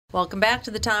Welcome back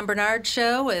to the Tom Bernard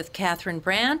Show with Catherine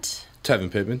Brandt,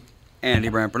 Tevin Pittman, Andy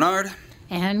Brandt Bernard,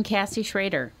 and Cassie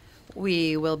Schrader.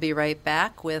 We will be right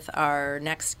back with our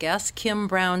next guest, Kim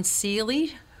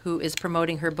Brown-Seely, who is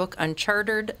promoting her book,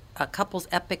 Uncharted, a couple's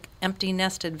epic empty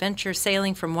nest adventure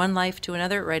sailing from one life to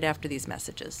another, right after these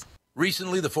messages.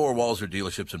 Recently, the 4 Walser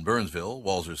dealerships in Burnsville,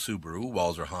 Walser Subaru,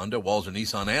 Walser Honda, Walser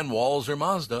Nissan, and Walser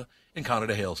Mazda,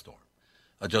 encountered a hailstorm.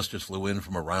 Adjusters flew in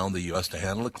from around the U.S. to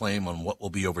handle a claim on what will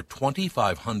be over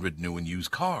 2,500 new and used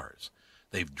cars.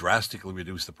 They've drastically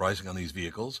reduced the pricing on these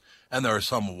vehicles, and there are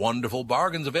some wonderful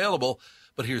bargains available.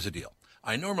 But here's the deal.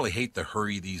 I normally hate the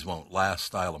hurry these won't last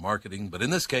style of marketing, but in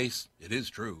this case, it is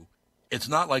true. It's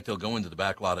not like they'll go into the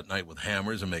back lot at night with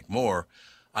hammers and make more.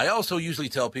 I also usually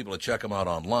tell people to check them out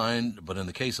online, but in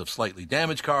the case of slightly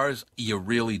damaged cars, you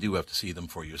really do have to see them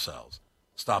for yourselves.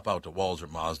 Stop out to Walser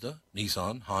Mazda,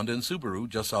 Nissan, Honda, and Subaru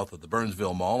just south of the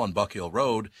Burnsville Mall on Buck Hill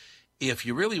Road. If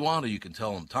you really want to, you can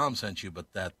tell them Tom sent you,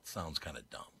 but that sounds kind of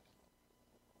dumb.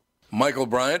 Michael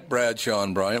Bryant, Bradshaw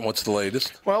and Bryant, what's the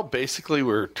latest? Well, basically,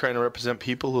 we're trying to represent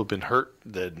people who have been hurt,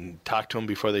 then talk to them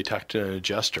before they talk to an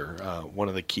adjuster. One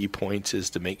of the key points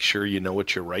is to make sure you know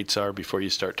what your rights are before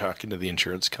you start talking to the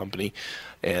insurance company,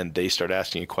 and they start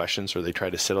asking you questions or they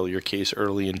try to settle your case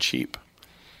early and cheap.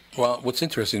 Well, what's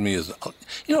interesting to me is,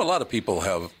 a lot of people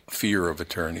have fear of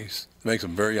attorneys. It makes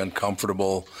them very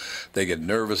uncomfortable. They get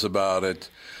nervous about it.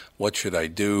 What should I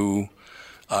do?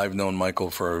 I've known Michael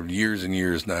for years and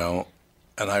years now,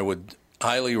 and I would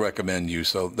highly recommend you.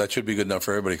 So that should be good enough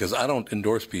for everybody, because I don't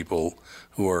endorse people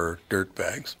who are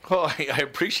dirtbags. Well, I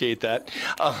appreciate that.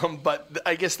 But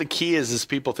I guess the key is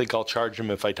people think I'll charge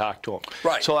them if I talk to them.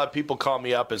 Right. So a lot of people call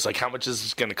me up. It's like, how much is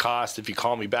this going to cost if you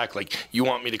call me back? Like, you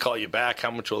want me to call you back?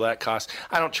 How much will that cost?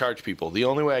 I don't charge people. The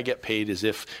only way I get paid is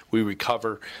if we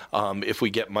recover, if we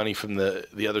get money from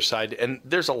the other side. And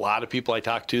there's a lot of people I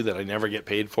talk to that I never get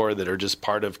paid for that are just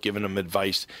part of giving them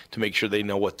advice to make sure they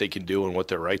know what they can do and what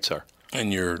their rights are.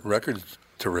 And your record's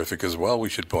terrific as well, we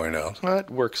should point out. Well, it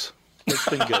works. It's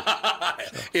been good.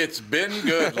 It's been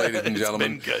good, ladies and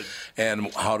gentlemen. It's been good.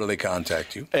 And how do they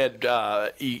contact you? And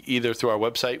either through our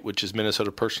website, which is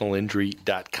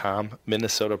minnesotapersonalinjury.com,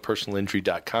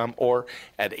 minnesotapersonalinjury.com, or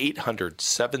at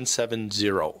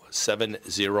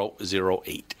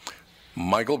 800-770-7008.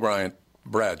 Michael Bryant,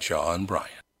 Bradshaw and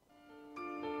Bryant.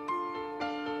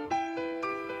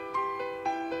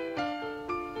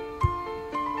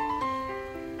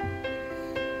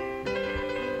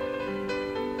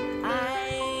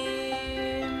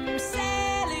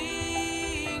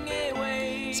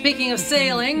 Speaking of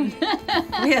sailing,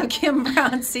 we have Kim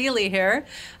Brown-Seely here.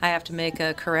 I have to make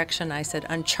a correction. I said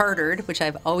Uncharted, which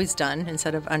I've always done,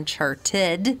 instead of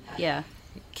Uncharted. Yeah.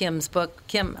 Kim's book.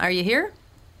 Kim, are you here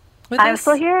with us? I'm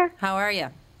still here. How are you?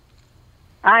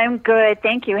 I'm good,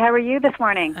 thank you. How are you this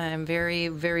morning? I'm very,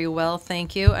 very well,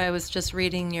 thank you. I was just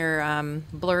reading your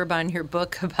blurb on your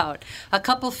book about a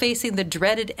couple facing the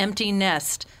dreaded empty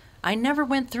nest. I never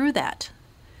went through that.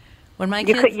 When my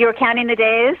kids, you were counting the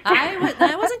days?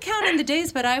 I wasn't counting the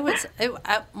days, but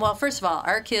well, first of all,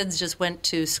 our kids just went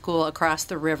to school across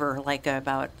the river, like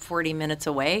about 40 minutes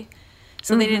away.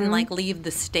 So they didn't leave the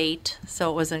state,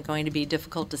 so it wasn't going to be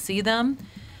difficult to see them.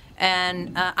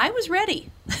 And I was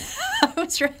ready. I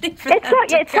was ready for that.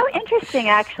 It's so interesting,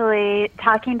 actually,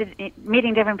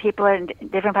 meeting different people in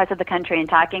different parts of the country and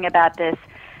talking about this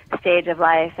stage of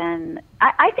life. And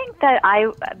I think that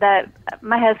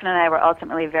my husband and I were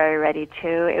ultimately very ready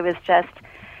too. It was just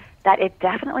that it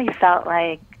definitely felt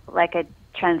like a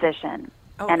transition,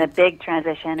 and a big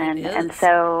transition, and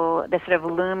so the sort of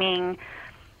looming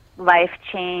life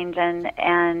change and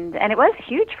it was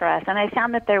huge for us. And I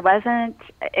found that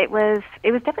it was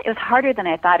harder than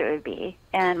I thought it would be.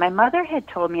 And my mother had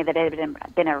told me that it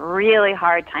had been a really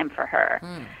hard time for her.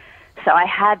 So I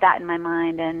had that in my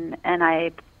mind,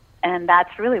 and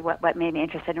that's really what made me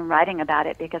interested in writing about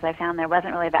it, because I found there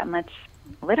wasn't really that much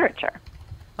literature.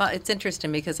 Well, it's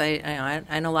interesting because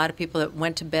I know a lot of people that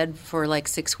went to bed for like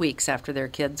 6 weeks after their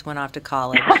kids went off to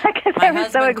college. My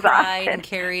husband cried and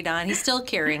carried on. He's still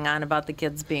carrying on about the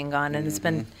kids being gone, and it's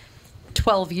been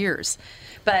 12 years.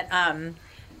 But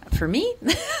for me,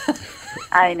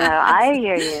 I know, I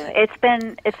hear you. It's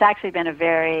been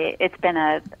very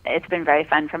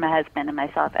fun for my husband and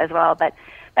myself as well. But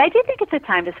I do think it's a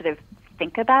time to sort of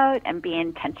think about and be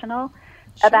intentional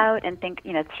about, and think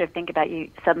about you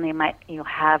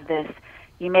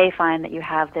may find that you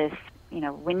have this,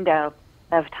 window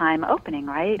of time opening,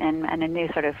 right? And a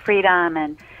new sort of freedom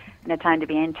and a time to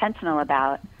be intentional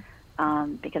about,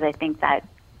 because I think that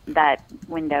that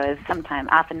window is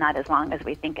often not as long as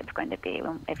we think it's going to be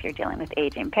if you're dealing with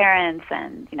aging parents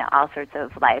and, all sorts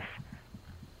of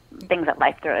things that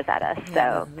life throws at us.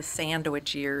 Yeah, So the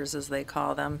sandwich years, as they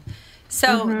call them.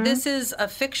 So this is a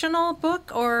fictional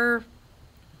book, or?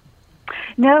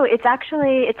 no,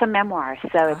 it's a memoir.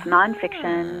 So it's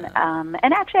nonfiction.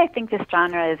 And actually, I think this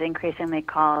genre is increasingly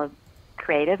called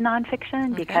creative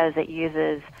nonfiction because it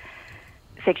uses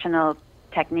fictional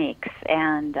techniques.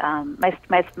 And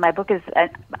my book is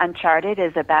Uncharted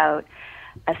is about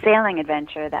a sailing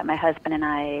adventure that my husband and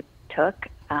I took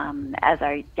as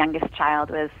our youngest child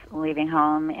was leaving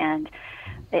home, and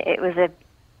it was a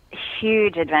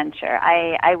huge adventure.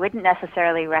 I wouldn't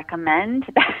necessarily recommend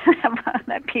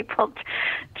that people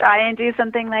try and do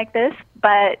something like this,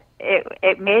 but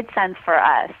it made sense for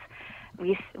us.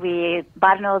 We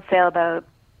bought an old sailboat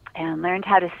and learned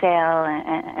how to sail,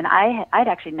 and I'd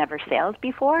actually never sailed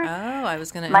before. Oh, I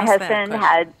was going to My ask that husband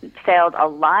question. had sailed a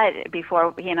lot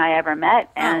before he and I ever met.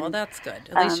 And, well, that's good.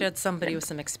 At least you had somebody with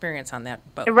some experience on that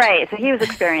boat. Right, so he was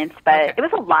experienced, but Okay. it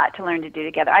was a lot to learn to do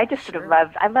together. I just sort of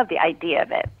love the idea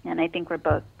of it, and I think we're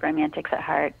both romantics at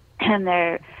heart. And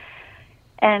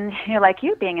like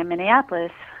you being in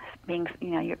Minneapolis,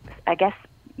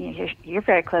 you're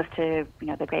very close to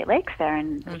the Great Lakes there,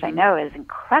 and which I know is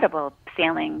incredible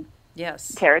sailing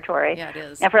Yes. territory. Yeah, it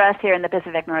is. And for us here in the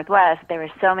Pacific Northwest, there were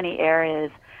so many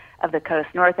areas of the coast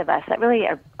north of us that really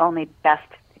are only best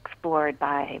explored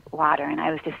by water, and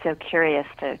I was just so curious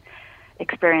to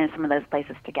experience some of those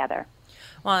places together.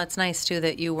 Well, it's nice, too,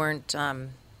 that you weren't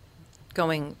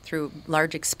going through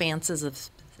large expanses of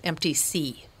empty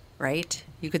sea, right?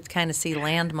 You could kind of see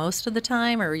land most of the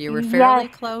time, or you were fairly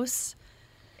close?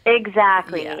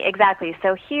 Exactly.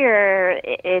 So here,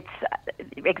 it's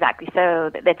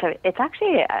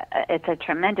actually a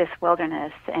tremendous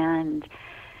wilderness, and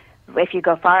if you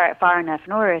go far enough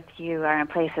north, you are in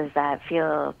places that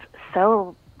feel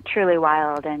so truly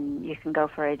wild, and you can go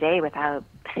for a day without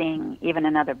seeing even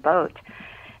another boat.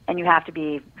 And you have to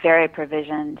be very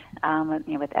provisioned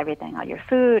with everything, all your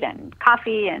food and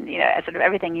coffee and sort of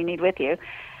everything you need with you,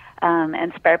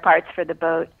 and spare parts for the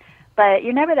boat. But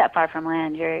you're never that far from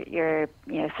land. You're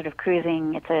sort of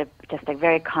cruising. It's just a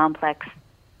very complex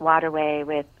waterway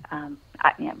with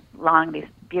these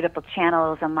beautiful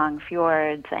channels and long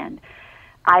fjords and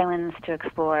islands to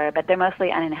explore. But they're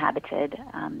mostly uninhabited,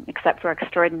 except for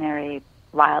extraordinary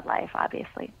wildlife,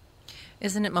 obviously.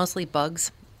 Isn't it mostly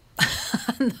bugs?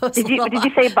 Did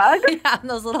you say bugs? Yeah, on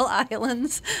those little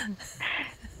islands.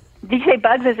 Did you say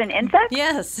bugs as an insect?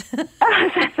 Yes. Oh,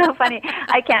 that's so funny.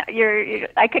 I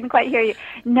couldn't quite hear you.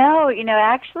 No,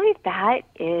 actually, that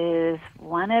is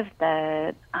one of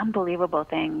the unbelievable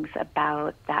things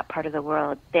about that part of the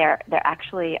world. There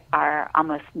actually are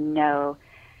almost almost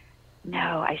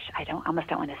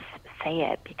don't want to say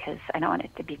it because I don't want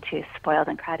it to be too spoiled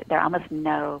and crowded. There are almost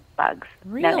no bugs,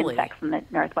 no Really? insects in the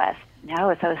Northwest.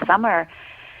 No, so summer,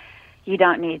 you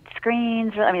don't need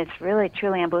screens. I mean, it's really,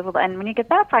 truly unbelievable. And when you get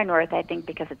that far north, I think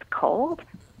because it's cold,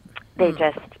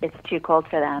 it's too cold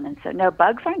for them. And so, no,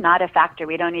 bugs are not a factor.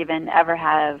 We don't even ever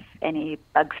have any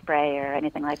bug spray or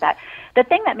anything like that. The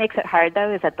thing that makes it hard,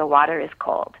 though, is that the water is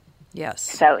cold. Yes.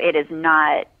 So it is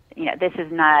not, this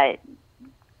is not,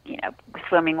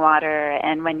 swimming water.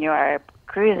 And when you're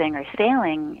cruising or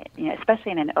sailing,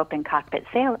 especially in an open cockpit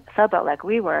sailboat like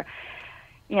we were,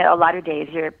 a lot of days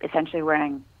you're essentially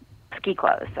wearing ski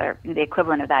clothes or the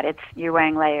equivalent of that. You're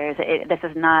wearing layers. This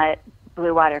is not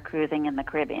blue water cruising in the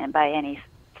Caribbean by any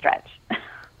stretch.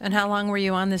 And how long were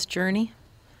you on this journey?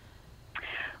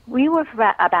 We were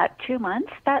for about 2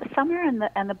 months that summer,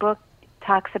 and the book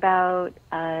talks about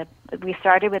we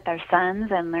started with our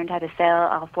sons and learned how to sail,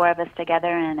 all four of us together,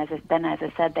 and as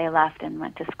I said, they left and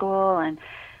went to school, and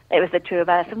it was the two of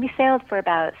us, and we sailed for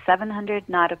about 700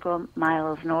 nautical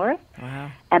miles north. Wow.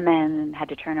 And then had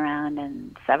to turn around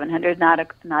and 700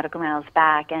 nautical miles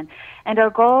back, and our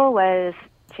goal was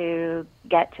to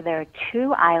get to there are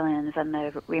 2 islands on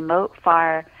the remote,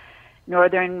 far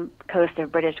northern coast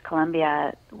of British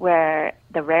Columbia where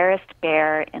the rarest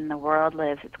bear in the world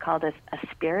lives. It's called a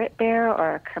spirit bear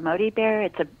or a Kermode bear.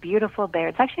 It's a beautiful bear.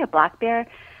 It's actually a black bear,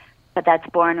 but that's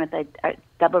born with a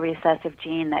double recessive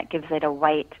gene that gives it a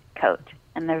white coat.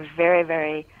 And they're very,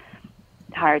 very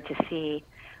hard to see.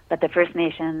 But the First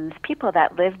Nations people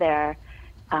that live there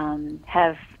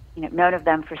have known of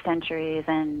them for centuries,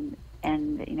 and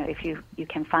if you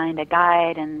can find a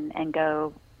guide and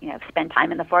go spend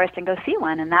time in the forest and go see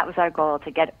one, and that was our goal,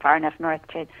 to get far enough north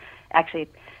to actually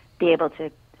be able to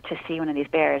see one of these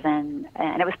bears, and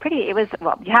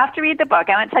you have to read the book.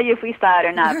 I won't tell you if we saw it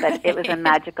or not, but it was a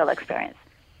magical experience.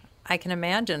 I can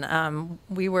imagine.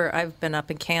 I've been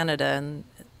up in Canada and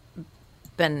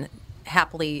been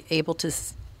happily able to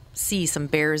see some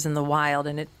bears in the wild,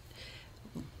 and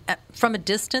from a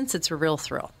distance, it's a real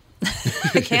thrill.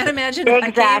 I can't imagine.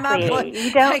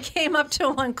 Exactly. I came up to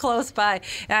one close by,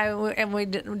 and we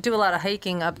do a lot of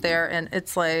hiking up there, and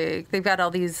it's like they've got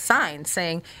all these signs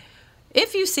saying,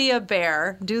 if you see a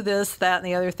bear, do this, that, and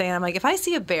the other thing. I'm like, if I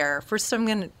see a bear, first I'm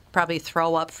going to probably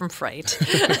throw up from fright.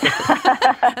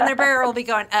 And the bear will be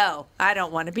going, oh, I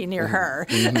don't want to be near her.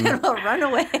 And we'll run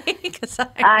away.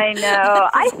 I know.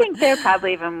 I think they're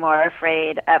probably even more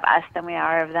afraid of us than we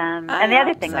are of them. And the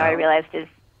other thing, though, I realized is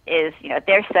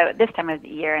they're so, this time of the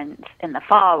year in the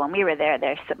fall when we were there,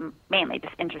 they're mainly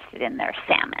just interested in their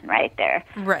salmon, right?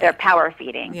 They're power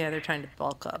feeding. Yeah, they're trying to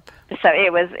bulk up. So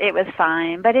it was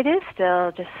fine, but it is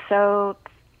still just so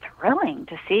thrilling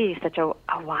to see such a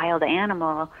wild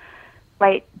animal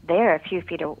right there, a few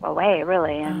feet away,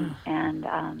 really, and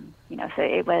so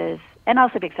it was, and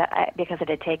also because it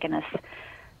had taken us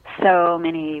so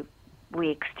many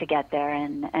weeks to get there,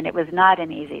 and it was not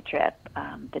an easy trip,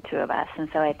 the two of us, and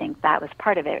so I think that was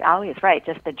part of it. Always right,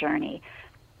 just the journey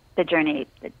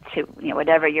to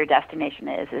whatever your destination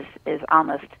is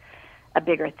almost a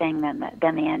bigger thing than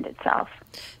the end itself.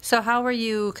 So how are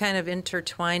you kind of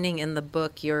intertwining in the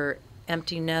book your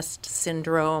empty nest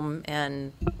syndrome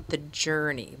and the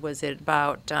journey? Was it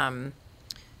about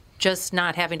just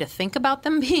not having to think about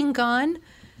them being gone?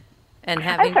 And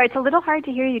having... I'm sorry, it's a little hard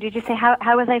to hear you. Did you say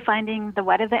how was I finding the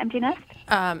what of the empty nest?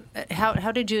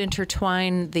 How did you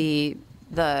intertwine the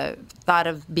thought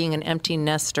of being an empty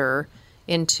nester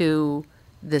into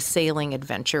the sailing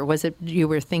adventure? Was it you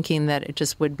were thinking that it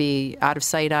just would be out of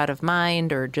sight, out of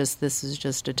mind, or just this is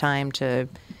just a time to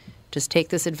just take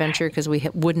this adventure because we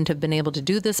wouldn't have been able to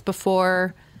do this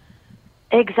before?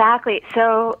 Exactly.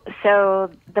 So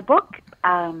the book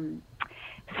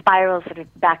spirals sort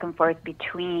of back and forth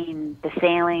between the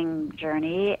sailing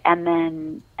journey and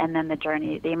then the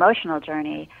journey, the emotional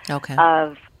journey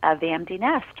of the empty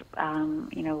nest.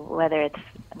 Whether it's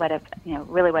what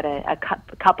a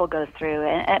couple goes through,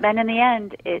 and in the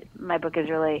end, my book is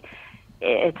really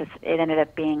it ended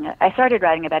up being. I started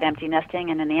writing about empty nesting,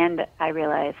 and in the end, I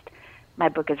realized my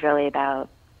book is really about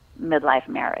midlife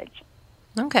marriage.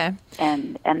 Okay.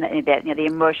 And the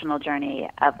emotional journey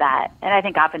of that, and I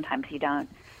think oftentimes you don't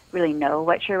really know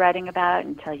what you're writing about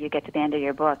until you get to the end of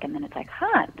your book, and then it's like,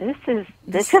 this is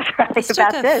really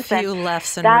about this. Few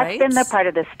lefts and that's rights. Been the part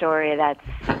of the story that's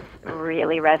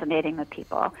really resonating with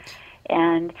people,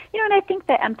 and and I think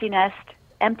the empty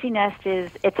nest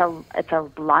is it's a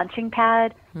launching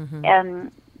pad,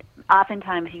 and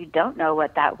oftentimes you don't know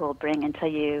what that will bring until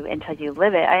you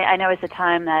live it. I know it's a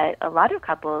time that a lot of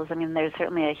couples. I mean, there's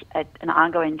certainly an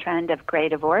ongoing trend of gray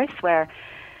divorce where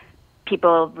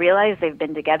people realize they've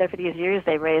been together for these years,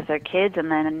 they raise their kids,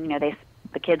 and then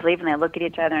the kids leave and they look at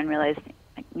each other and realize,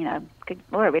 good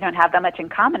Lord, we don't have that much in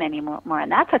common anymore,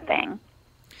 and that's a thing.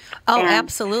 Oh,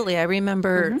 absolutely. I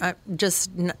remember just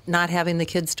not having the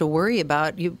kids to worry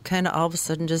about. You kind of all of a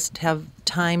sudden just have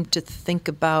time to think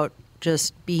about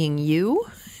just being you.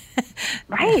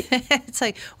 Right. It's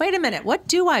like, wait a minute, what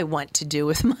do I want to do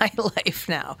with my life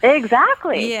now?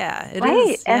 Exactly. Yeah, it right.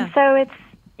 is. Yeah. And so it's,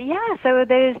 so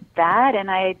there's that, and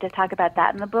I to talk about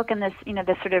that in the book, and this,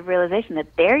 this sort of realization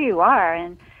that there you are,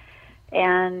 and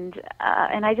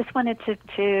I just wanted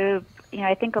to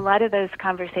I think a lot of those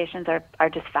conversations are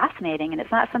just fascinating, and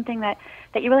it's not something that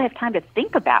you really have time to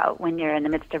think about when you're in the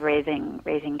midst of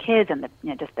raising kids and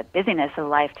the just the busyness of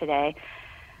life today,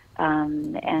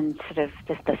 and sort of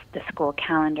just the school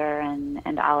calendar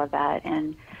and all of that,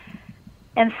 and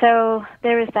so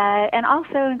there is that, and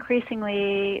also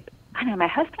increasingly. I don't know, my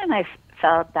husband and I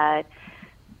felt that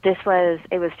it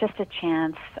was just a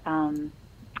chance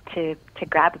to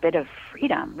grab a bit of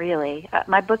freedom, really.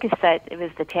 My book is set, it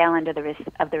was the tail end of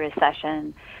the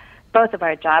recession. Both of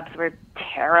our jobs were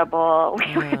terrible.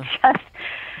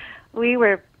 We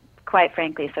were quite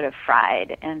frankly sort of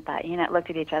fried, and thought, looked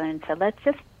at each other and said, let's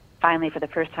just finally, for the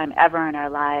first time ever in our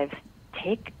lives,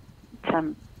 take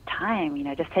some time,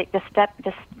 just step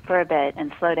for a bit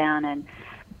and slow down. And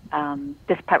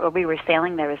this part where we were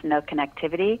sailing, there was no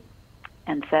connectivity,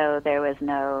 and so there was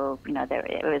no,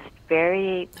 it was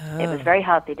very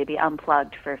healthy to be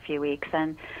unplugged for a few weeks,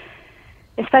 and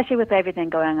especially with everything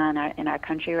going on in our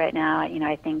country right now,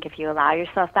 I think if you allow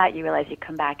yourself that, you realize you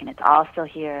come back and it's all still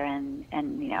here, and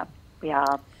we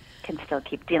all can still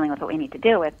keep dealing with what we need to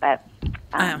deal with, but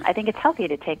I think it's healthy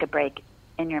to take a break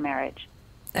in your marriage.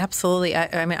 Absolutely.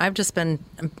 I mean, I've just been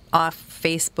off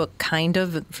Facebook kind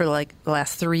of for like the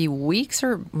last 3 weeks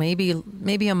or maybe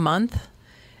a month.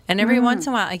 And every once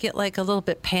in a while, I get like a little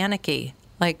bit panicky.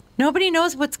 Like, nobody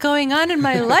knows what's going on in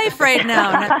my life right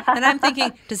now. And I'm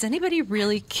thinking, does anybody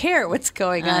really care what's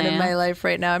going on in my life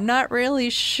right now? I'm not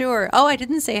really sure. Oh, I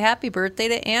didn't say happy birthday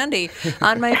to Andy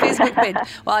on my Facebook page.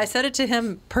 Well, I said it to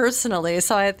him personally,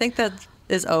 so I think that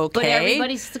is okay. But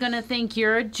everybody's going to think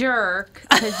you're a jerk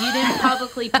because you didn't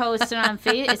publicly post it on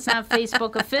Facebook. It's not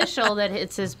Facebook official that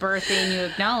it's his birthday and you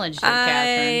acknowledged it,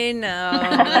 Catherine. I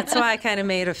know. That's why I kind of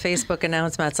made a Facebook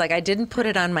announcement. It's like I didn't put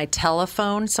it on my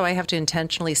telephone, so I have to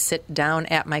intentionally sit down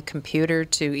at my computer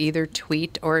to either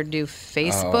tweet or do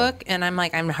Facebook. And I'm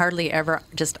like, I'm hardly ever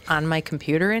just on my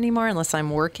computer anymore unless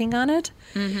I'm working on it.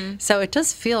 Mm-hmm. So it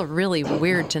does feel really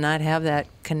weird to not have that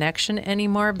connection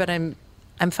anymore, but I'm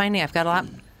finding I've got a lot.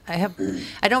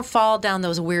 I don't fall down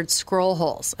those weird scroll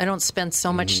holes. I don't spend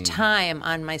so much time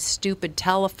on my stupid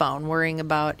telephone worrying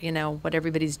about what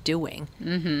everybody's doing.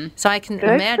 Mm-hmm. So I can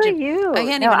imagine. Good for you. I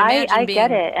can't even imagine. I being,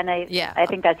 get it, and I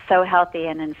think that's so healthy.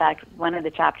 And in fact, one of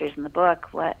the chapters in the book,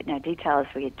 details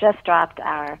we had just dropped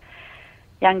our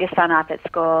youngest son off at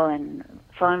school and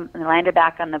landed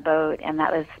back on the boat, and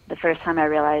that was the first time I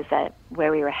realized that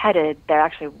where we were headed, there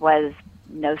actually was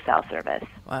no cell service.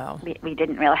 Wow. We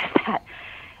didn't realize that.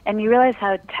 And you realize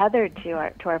how tethered to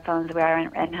our phones we are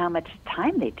and how much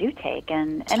time they do take.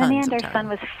 And in the end, our son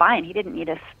was fine. He didn't need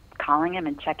us calling him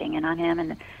and checking in on him.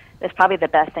 And it was probably the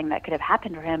best thing that could have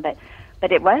happened for him. But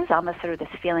it was almost sort of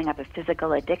this feeling of a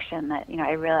physical addiction that,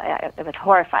 I was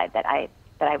horrified that I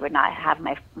would not have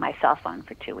my cell phone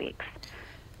for 2 weeks.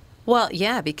 Well,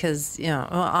 yeah, because,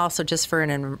 also just for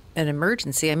an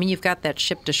emergency. I mean, you've got that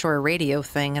ship-to-shore radio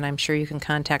thing, and I'm sure you can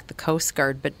contact the Coast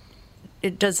Guard, but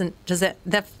it doesn't,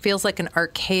 that feels like an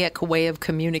archaic way of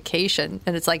communication.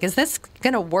 And it's like, is this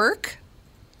going to work?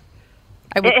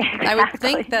 I would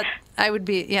think that it would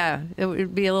be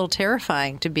a little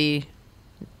terrifying to be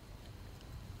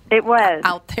It was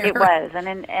out there. It was, and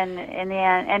in the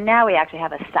end, and now we actually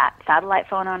have a satellite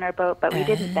phone on our boat, but we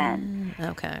didn't then.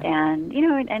 Okay.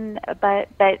 And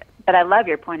but I love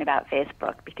your point about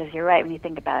Facebook, because you're right when you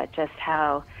think about just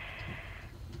how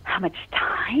much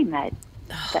time that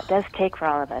does take for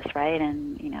all of us, right?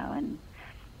 And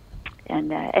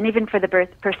and even for the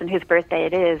person whose birthday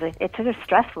it is, it's sort of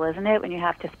stressful, isn't it, when you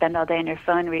have to spend all day on your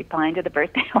phone replying to the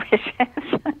birthday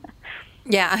wishes.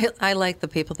 Yeah, I like the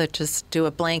people that just do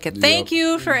a blanket. Thank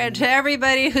you to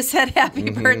everybody who said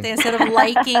happy birthday instead of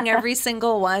liking every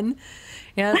single one.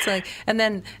 Yeah, it's like, and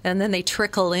then they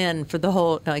trickle in for the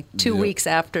whole 2 weeks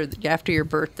after your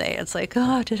birthday. It's like,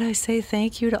 oh, did I say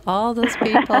thank you to all those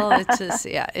people? It's just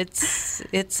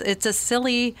it's a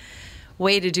silly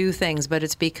way to do things, but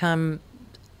it's become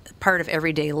part of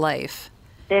everyday life.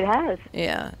 It has.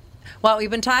 Yeah. Well,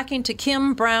 we've been talking to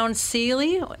Kim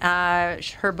Brown-Seeley.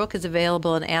 Her book is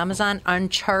available on Amazon,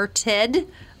 Uncharted,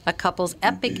 a couple's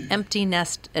epic empty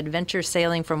nest adventure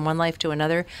sailing from one life to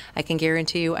another. I can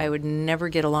guarantee you I would never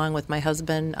get along with my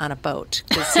husband on a boat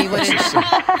because he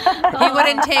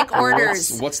wouldn't take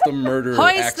orders. What's the murder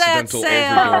Hoist accidental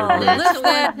that overboard? lift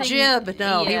that jib.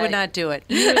 No, he would not do it.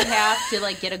 You would have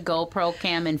to get a GoPro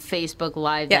cam and Facebook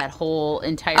Live that whole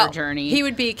entire journey. He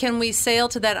would be, can we sail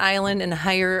to that island and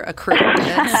hire a crew?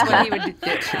 That's what he would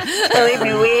do. Believe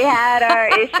me, we had our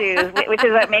issues, which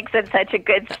is what makes it such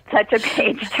a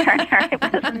page turner. It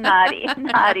was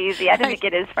not easy. I don't think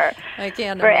it is for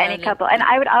any couple. And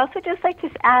I would also just like to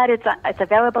add, it's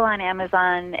available on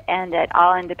Amazon and at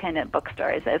all independent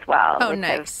bookstores as well. Oh,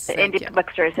 nice. The indie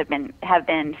bookstores have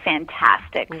been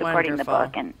fantastic supporting the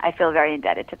book, and I feel very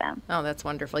indebted to them. Oh, that's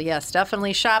wonderful. Yes,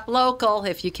 definitely shop local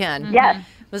if you can. Mm-hmm. Yes.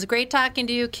 It was great talking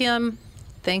to you, Kim.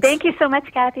 Thanks. Thank you so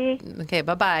much, Kathy. Okay,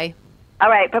 bye-bye. All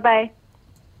right, bye-bye.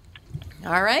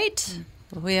 All right.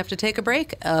 We have to take a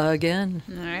break again.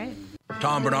 All right.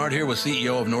 Tom Bernard here with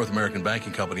CEO of North American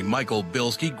Banking Company, Michael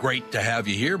Bilski. Great to have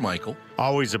you here, Michael.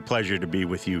 Always a pleasure to be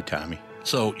with you, Tommy.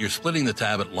 So you're splitting the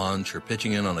tab at lunch or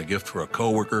pitching in on a gift for a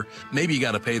coworker. Maybe you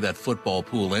got to pay that football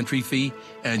pool entry fee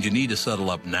and you need to settle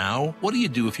up now. What do you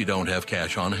do if you don't have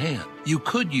cash on hand? You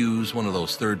could use one of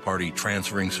those third-party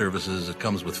transferring services that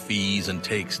comes with fees and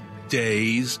takes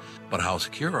days. But how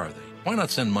secure are they? Why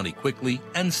not send money quickly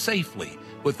and safely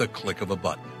with the click of a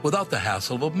button without the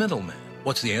hassle of a middleman?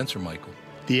 What's the answer, Michael?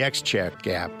 The XCheck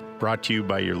app, brought to you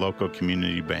by your local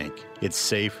community bank. It's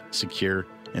safe, secure,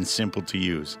 and simple to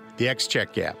use. The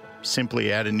XCheck app.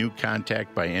 Simply add a new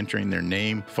contact by entering their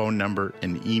name, phone number,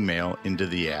 and email into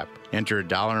the app. Enter a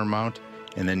dollar amount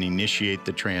and then initiate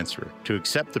the transfer. To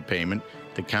accept the payment,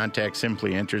 The contact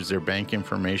simply enters their bank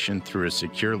information through a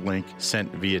secure link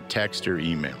sent via text or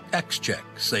email. XCheck,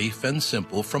 safe and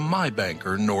simple from my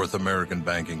banker, North American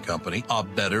Banking Company, a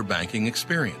better banking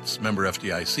experience. Member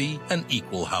FDIC, an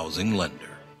equal housing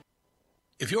lender.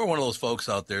 If you're one of those folks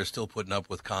out there still putting up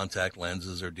with contact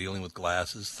lenses or dealing with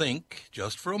glasses, think,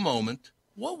 just for a moment,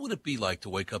 what would it be like to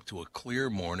wake up to a clear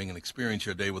morning and experience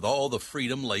your day with all the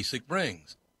freedom LASIK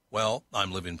brings? Well,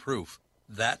 I'm living proof.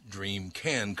 That dream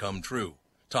can come true.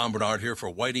 Tom Bernard here for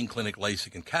Whiting Clinic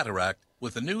LASIK and Cataract.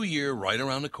 With the new year right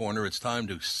around the corner, it's time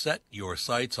to set your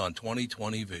sights on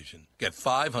 20/20 vision. Get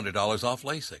 $500 off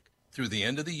LASIK through the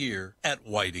end of the year at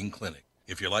Whiting Clinic.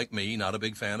 If you're like me, not a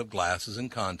big fan of glasses and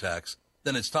contacts,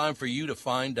 then it's time for you to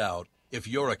find out if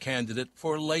you're a candidate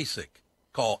for LASIK.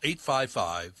 Call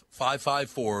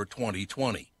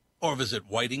 855-554-2020 or visit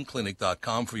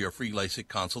whitingclinic.com for your free LASIK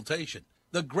consultation.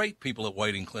 The great people at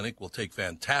Whiting Clinic will take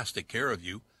fantastic care of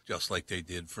you, just like they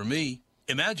did for me.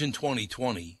 Imagine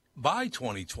 2020, buy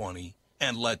 2020,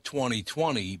 and let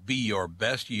 2020 be your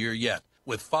best year yet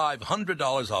with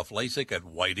 $500 off LASIK at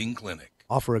Whiting Clinic.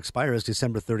 Offer expires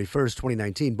December 31st,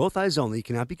 2019. Both eyes only,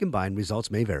 cannot be combined.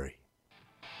 Results may vary.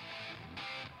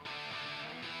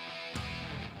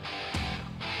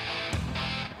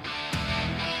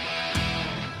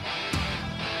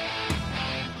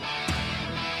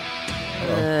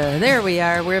 There we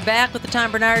are. We're back with the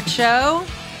Tom Bernard Show.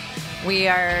 We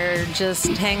are just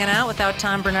hanging out without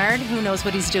Tom Bernard. Who knows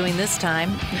what he's doing this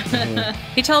time?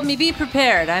 He told me, be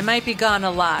prepared. I might be gone a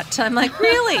lot. I'm like,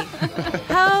 really?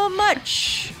 How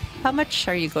much? How much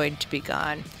are you going to be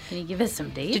gone? Can you give us some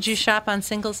dates? Did you shop on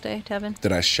Singles Day, Tevin?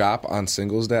 Did I shop on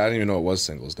Singles Day? I didn't even know it was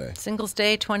Singles Day. Singles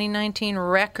Day 2019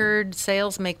 record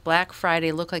sales make Black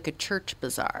Friday look like a church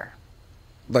bazaar.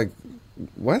 Like,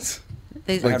 what?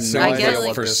 They, Like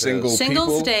I for single Singles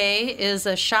people? Day is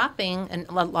a shopping, and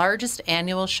the largest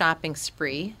annual shopping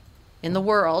spree in the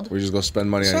world. Where you just go spend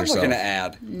money on Sounds yourself. like an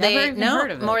ad. Never even heard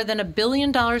of it. More than $1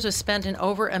 billion was spent in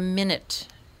over a minute,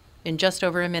 in just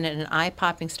over a minute, an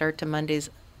eye-popping start to Monday's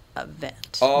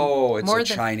event. Oh, it's More a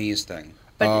than- Chinese thing.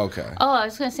 Oh, okay. Oh, I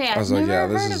was going to say, I've was like,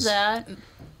 never yeah, this heard of is- that.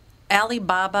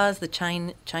 Alibaba is the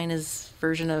China's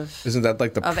version of Isn't that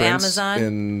like the of prince Amazon?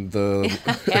 in the...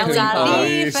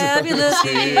 Ali,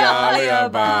 fabulously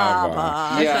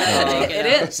Alibaba. Yeah, It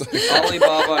is.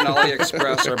 Alibaba and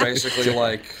AliExpress are basically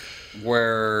like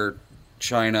where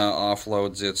China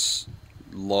offloads its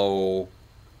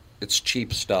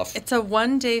cheap stuff. It's a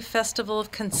one-day festival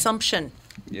of consumption.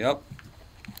 Yep.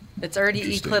 It's already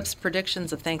Interesting. eclipsed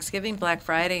predictions of Thanksgiving, Black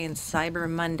Friday, and Cyber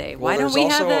Monday. Well, Why don't there's we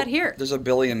have also- that here? There's 1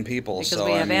 billion people, Because so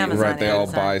we I have mean, Amazon. Right, they all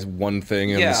ads buy on. one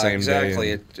thing on yeah, the same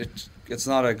exactly. day. It's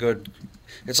not a good.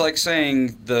 It's like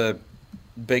saying the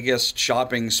biggest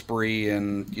shopping spree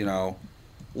in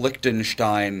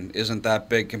Liechtenstein isn't that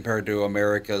big compared to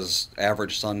America's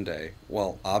average Sunday.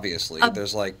 Well, obviously,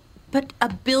 there's like But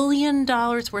 $1 billion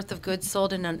worth of goods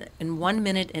sold in 1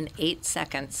 minute and 8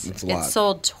 seconds. That's a It lot.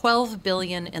 sold $12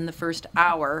 billion in the first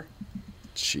hour.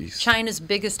 Jeez. China's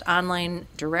biggest online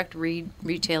direct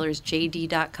retailers,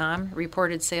 JD.com,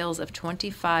 reported sales of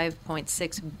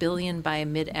 $25.6 billion by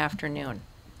mid-afternoon.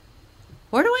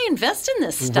 Where do I invest in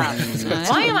this stuff?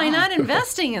 Why am I not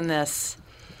investing in this?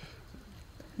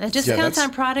 Discounts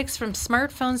on products from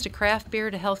smartphones to craft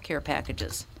beer to healthcare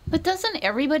packages. But doesn't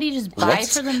everybody just buy What?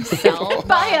 for themselves?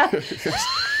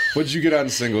 What did you get on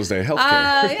Singles Day? Healthcare.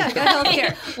 Yeah, I got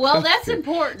healthcare. Well, that's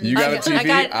important. You got a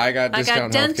TV? I got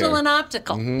discount dental healthcare. and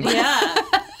optical. Yeah.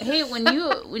 Hey, when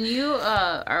you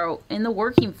are in the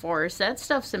working force, that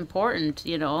stuff's important,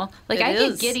 Like It I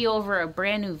is. get giddy over a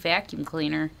brand new vacuum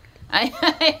cleaner.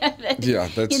 Yeah,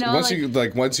 that's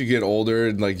once you get older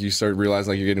and like you start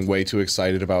realizing like you're getting way too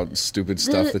excited about stupid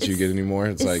stuff that you get anymore.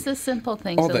 It's like the simple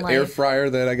things. oh, in the life. air fryer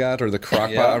that I got or the crock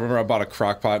pot. Yeah. I remember I bought a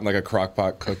crock pot and like a crock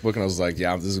pot cookbook and I was like,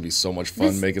 yeah, this is gonna be so much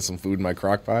fun making some food in my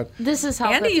crock pot. This is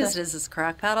how Andy pathetic- used his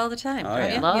crock pot all the time. Oh,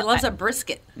 right? yeah. He loves a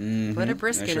brisket. Put a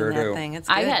brisket sure in that do. thing. It's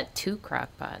good. I got 2 crock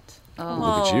pots. Oh.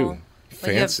 Look at you, But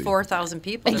you have fancy. 4,000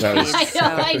 people to That is- feed, I know,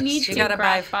 so I need you 2 gotta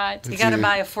buy crock pots. You got to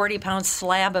buy a 40-pound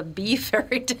slab of beef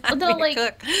every time Although, you like,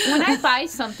 cook. when I buy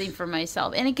something for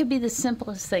myself, and it could be the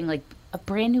simplest thing, like a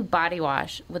brand new body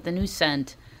wash with a new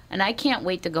scent, and I can't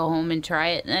wait to go home and try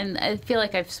it, and I feel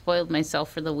like I've spoiled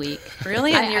myself for the week.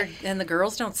 Really? I- And the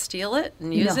girls don't steal it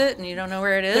and use No. it, and you don't know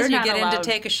where it is. They're You not get in allowed. to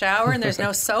take a shower, and there's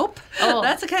no soap. Oh.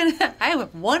 That's the kind of. I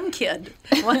have one kid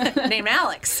named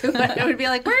Alex who would be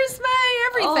like, "Where's my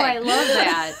everything?" Oh, I love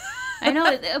that. I know.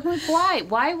 I'm like,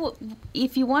 why?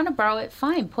 If you want to borrow it,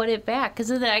 fine, put it back. Because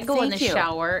then I go in the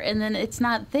shower, and then it's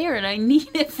not there, and I need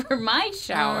it for my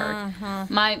shower.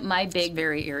 My big... It's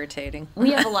very irritating.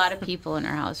 We have a lot of people in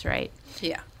our house, right?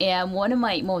 Yeah. And one of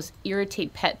my most irritating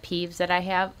pet peeves that I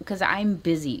have, because I'm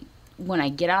busy when I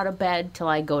get out of bed till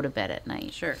I go to bed at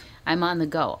night. Sure. I'm on the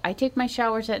go. I take my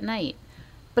showers at night.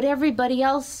 But everybody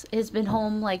else has been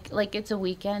home like it's a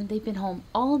weekend. They've been home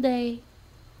all day,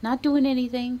 not doing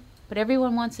anything. But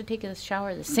everyone wants to take a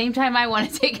shower at the same time I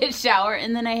want to take a shower,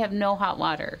 and then I have no hot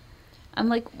water. I'm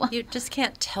like, what? You just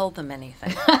can't tell them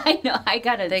anything. I know.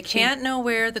 They can't know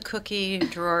where the cookie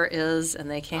drawer is, and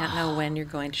they can't know when you're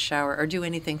going to shower or do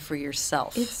anything for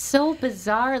yourself. It's so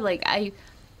bizarre. Like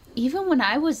even when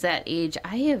I was that age,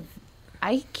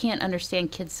 I can't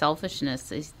understand kids'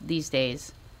 selfishness these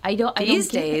days. I don't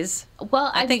days.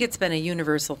 Well, I think it's been a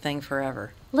universal thing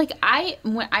forever. Like I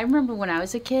remember when I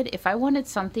was a kid, if I wanted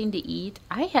something to eat,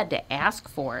 I had to ask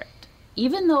for it.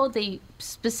 Even though they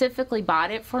specifically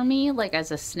bought it for me, like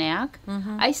as a snack,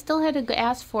 I still had to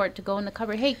ask for it to go in the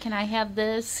cupboard. Hey, can I have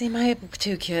this? See, my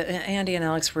two kids, Andy and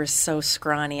Alex, were so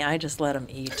scrawny. I just let them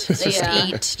eat.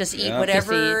 Just eat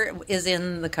whatever is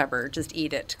in the cupboard. Just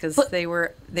eat it because they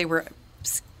were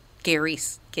scary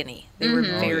skinny. They were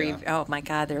very. Oh my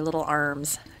God, their little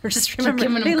arms. Or just remember,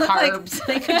 giving them carbs.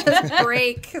 Like they could just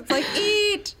break. It's like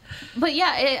eat. But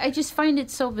yeah, I just find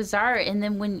it so bizarre. And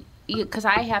then because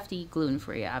I have to eat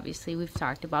gluten-free, obviously. We've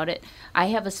talked about it. I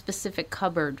have a specific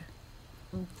cupboard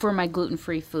for my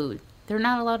gluten-free food. They're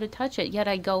not allowed to touch it, yet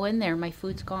I go in there, my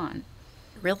food's gone.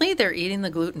 Really? They're eating the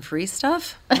gluten-free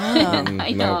stuff?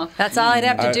 I know. That's all I'd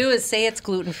have to do is say it's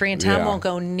gluten-free, and Tom won't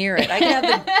go near it. I could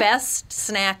have the best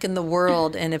snack in the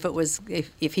world, and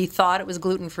if he thought it was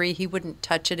gluten-free, he wouldn't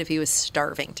touch it if he was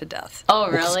starving to death.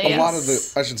 Oh, really? A lot of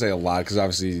the, I shouldn't say a lot, because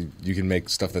obviously you can make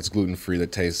stuff that's gluten-free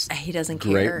that tastes he doesn't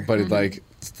great, care. but like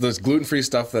there's gluten-free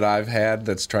stuff that I've had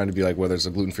that's trying to be like, whether it's a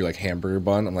gluten-free like hamburger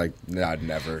bun, I'm like, nah, I'd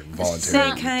never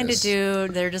voluntarily. They kind of do.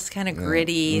 They're just kind of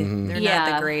gritty. They're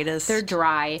not the greatest. They're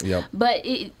dry. Yep. But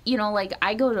like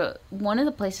I go to one of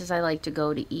the places I like to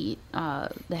go to eat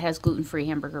that has gluten-free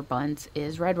hamburger buns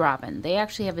is Red Robin. They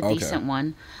actually have a decent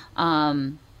one.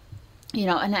 And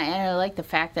I like the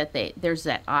fact that there's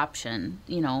that option,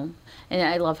 and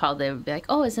I love how they would be like,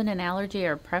 oh, is it an allergy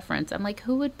or a preference? I'm like,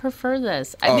 who would prefer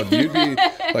this? You'd be,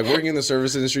 like, working in the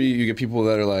service industry, you get people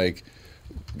that are like,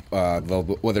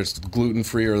 whether it's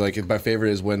gluten-free or like, my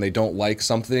favorite is when they don't like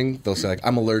something, they'll say like,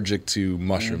 I'm allergic to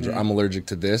mushrooms or I'm allergic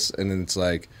to this, and then it's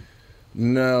like,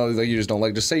 no, like you just don't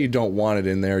like, just say you don't want it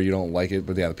in there, you don't like it,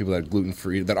 but yeah, the people that are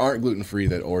gluten-free, that aren't gluten-free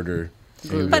that order.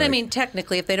 But I mean,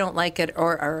 technically, if they don't like it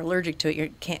or are allergic to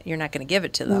it, you're not going to give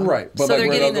it to them. Right. But so like,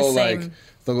 they're getting the same.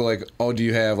 They'll go like, oh, do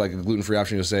you have like a gluten-free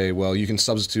option? You'll say, well, you can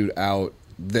substitute out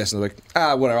this. And they're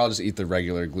like, whatever, I'll just eat the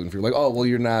regular gluten-free. Like, oh, well,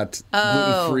 you're not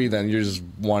gluten-free then. You're just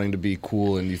wanting to be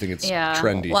cool and you think it's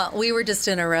trendy. Well, we were just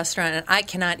in a restaurant and I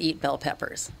cannot eat bell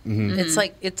peppers. It's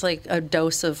like a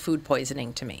dose of food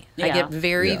poisoning to me. I get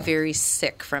very, very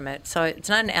sick from it. So it's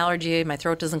not an allergy. My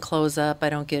throat doesn't close up.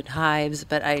 I don't get hives,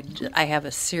 but I have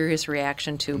a serious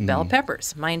reaction to bell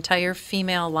peppers. My entire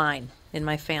female line in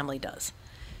my family does.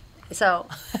 So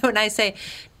when I say,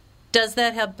 does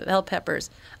that have bell peppers?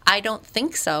 I don't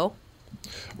think so.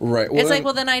 Right. Well, it's like,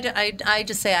 well, then I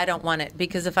just say I don't want it,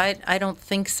 because if I don't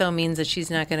think so means that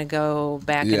she's not going to go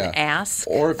back and ask.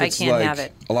 Or if it's I can't like, have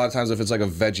it. A lot of times if it's like a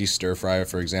veggie stir fry,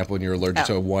 for example, and you're allergic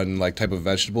to one like type of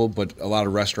vegetable, but a lot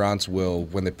of restaurants will,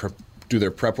 when they do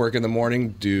their prep work in the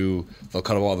morning, they'll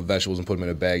cut up all the vegetables and put them in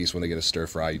a bag. So when they get a stir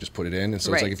fry, you just put it in. And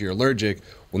so it's like, if you're allergic,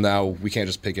 well, now we can't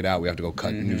just pick it out. We have to go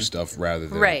cut new stuff rather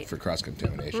than for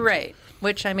cross-contamination. Right.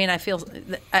 Which, I mean,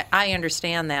 I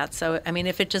understand that. So, I mean,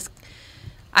 if it just,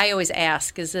 I always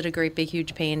ask, is it a great big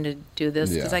huge pain to do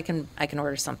this? Because I can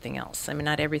order something else. I mean,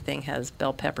 not everything has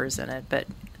bell peppers in it, but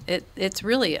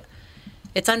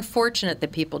it's unfortunate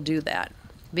that people do that,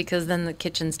 because then the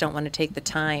kitchens don't want to take the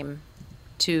time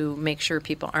to make sure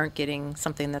people aren't getting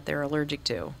something that they're allergic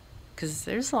to. Because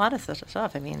there's a lot of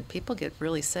stuff. I mean, people get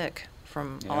really sick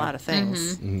from a lot of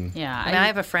things. Yeah. I mean, I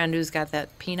have a friend who's got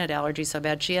that peanut allergy so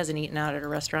bad she hasn't eaten out at a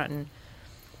restaurant in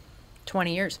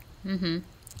 20 years.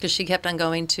 Because she kept on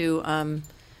going to,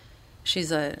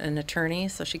 she's an attorney,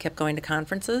 so she kept going to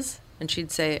conferences, and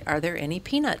she'd say, are there any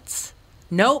peanuts?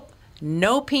 Nope,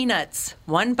 no peanuts.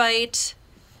 One bite.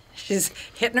 She's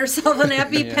hitting herself an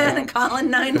EpiPen and calling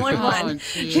 911.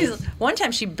 One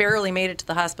time she barely made it to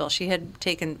the hospital. She had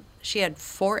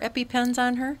 4 EpiPens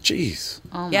on her. Jeez.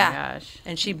 Oh my gosh.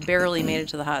 And she barely made it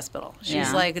to the hospital.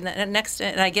 She's like, and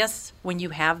I guess when you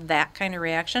have that kind of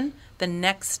reaction, the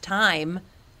next time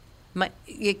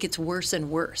it gets worse and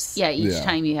worse. Yeah, each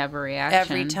time you have a reaction.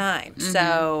 Every time.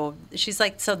 So she's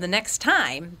like, so the next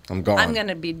time I'm gone. I'm going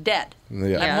to be dead.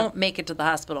 I won't make it to the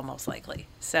hospital most likely.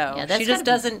 So she just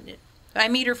doesn't. I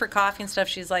meet her for coffee and stuff.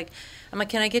 She's like, I'm like,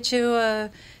 can I get you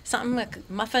something, a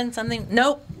muffin, something?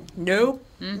 Nope. No.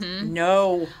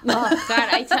 Oh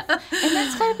God, and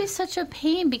that's gotta be such a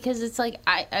pain because it's like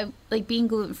I like being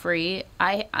gluten free.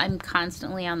 I'm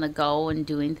constantly on the go and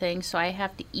doing things, so I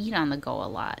have to eat on the go a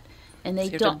lot. And they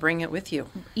so you don't have to bring it with you.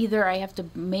 Either I have to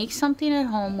make something at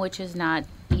home, which is not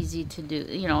easy to do.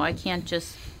 You know, I can't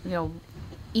just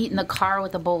eat in the car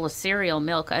with a bowl of cereal,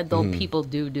 milk, though people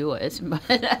do it,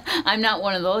 but I'm not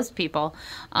one of those people.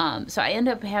 So I end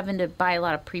up having to buy a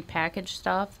lot of prepackaged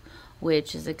stuff,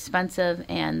 which is expensive,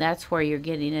 and that's where you're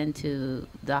getting into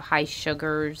the high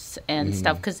sugars and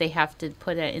stuff because they have to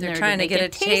put it in there. They're trying to get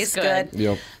it to taste good.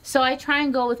 Yep. So I try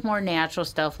and go with more natural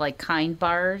stuff like Kind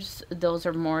bars. Those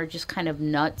are more just kind of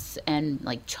nuts and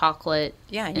like chocolate.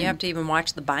 Yeah, and you have to even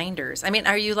watch the binders. I mean,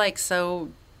 are you like so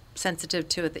sensitive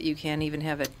to it that you can't even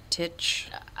have a titch?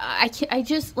 I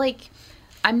just like,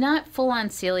 I'm not full on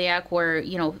celiac where,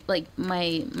 like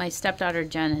my stepdaughter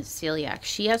Jen has celiac.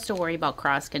 She has to worry about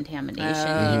cross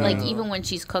contamination. Like even when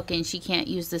she's cooking, she can't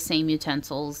use the same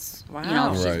utensils.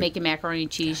 Wow. If she's making macaroni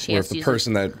and cheese, she or has if to the use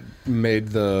person that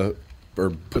made or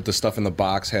put the stuff in the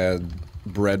box had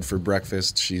bread for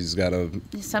breakfast, she's got to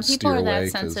Some people are that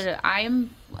sensitive. I am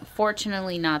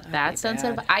fortunately not that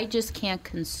sensitive. I just can't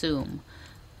consume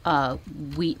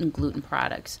wheat and gluten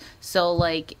products. So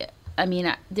like, I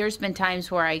mean, there's been times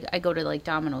where I go to like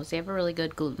Domino's. They have a really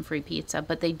good gluten-free pizza,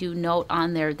 but they do note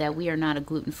on there that we are not a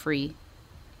gluten-free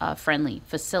friendly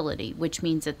facility, which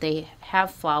means that they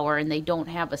have flour and they don't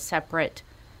have a separate.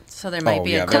 So there might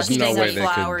be a cooking of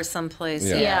flour someplace.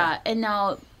 Yeah, and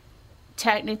now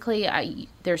technically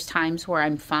there's times where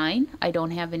I'm fine. I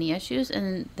don't have any issues,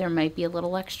 and there might be a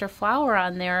little extra flour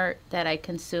on there that I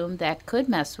consume that could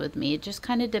mess with me. It just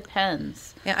kind of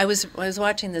depends. Yeah, I was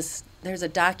watching this. There's a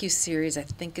docu-series, I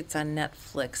think it's on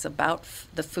Netflix, about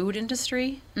the food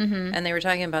industry. And they were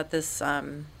talking about this,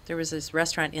 there was this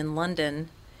restaurant in London.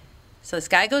 So this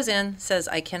guy goes in, says,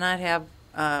 I cannot have,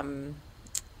 I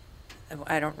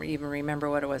don't even remember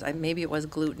what it was. Maybe it was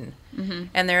gluten.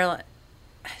 And they're like,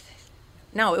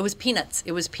 no, it was peanuts.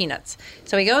 It was peanuts.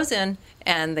 So he goes in,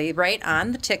 and they write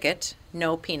on the ticket,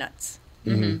 no peanuts.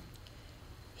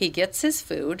 He gets his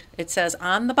food. It says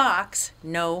on the box,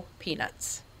 no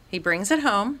peanuts. He brings it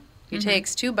home. He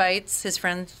takes 2 bites. His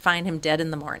friends find him dead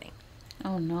in the morning.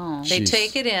 Oh, no. They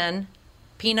take it in.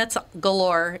 Peanuts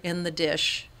galore in the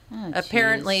dish. Oh,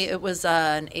 apparently, it was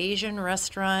an Asian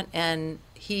restaurant, and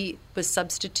he was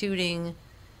substituting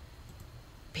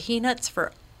peanuts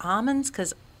for almonds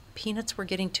because peanuts were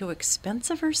getting too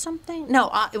expensive or something. No,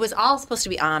 it was all supposed to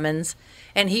be almonds,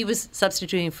 and he was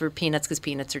substituting for peanuts because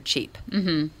peanuts are cheap.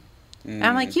 And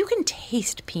I'm like, you can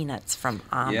taste peanuts from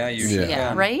almonds. Yeah, you should.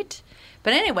 Yeah, right?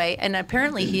 But anyway, and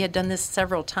apparently he had done this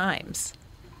several times.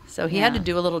 So he had to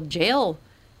do a little jail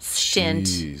stint.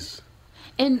 Jeez.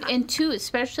 And too,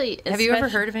 especially... Have you ever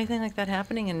heard of anything like that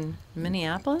happening in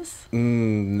Minneapolis?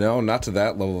 No, not to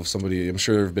that level of somebody. I'm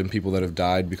sure there have been people that have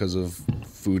died because of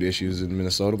food issues in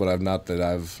Minnesota, but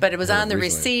But it was on the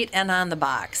receipt and on the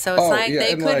box. So it's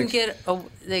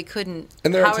they couldn't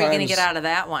And how are you going to get out of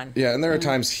that one? Yeah, and there are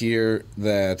times here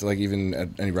that, like even at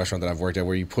any restaurant that I've worked at,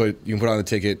 where you can put on the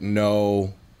ticket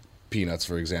no peanuts,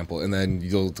 for example, and then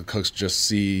the cooks just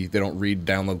see they don't read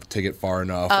down the ticket far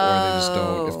enough, or they just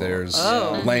don't. If there's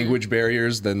language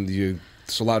barriers, then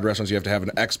so a lot of restaurants you have to have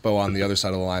an expo on the other side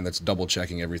of the line that's double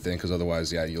checking everything, because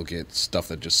otherwise, you'll get stuff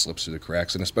that just slips through the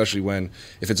cracks. And especially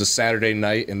if it's a Saturday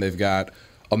night and they've got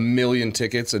 1 million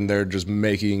tickets and they're just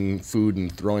making food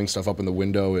and throwing stuff up in the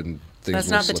window and things. That's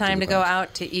not the time to go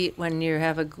out to eat when you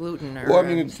have a gluten or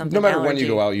something. No matter allergy. when you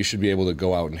go out, you should be able to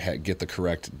go out and get the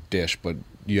correct dish, but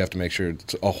you have to make sure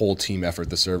it's a whole team effort.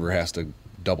 The server has to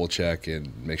double check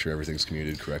and make sure everything's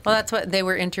communicated correctly. Well, that's what they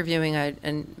were interviewing a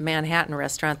Manhattan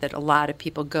restaurant that a lot of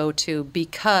people go to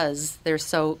because they're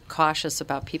so cautious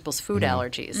about people's food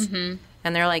allergies.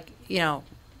 And they're like,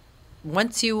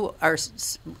 once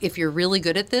if you're really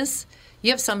good at this,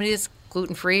 you have somebody that's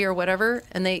gluten-free or whatever,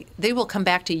 and they will come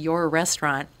back to your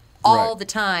restaurant all the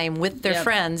time with their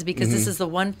friends because this is the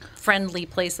one friendly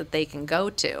place that they can go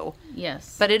to.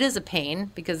 Yes. But it is a pain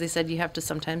because they said you have to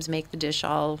sometimes make the dish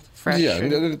all fresh. Yeah,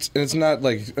 and it's not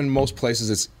like in most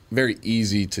places it's very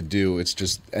easy to do. It's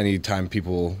just anytime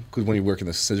people, because when you work in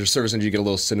the service industry, you get a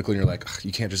little cynical and you're like,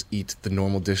 you can't just eat the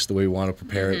normal dish the way we want to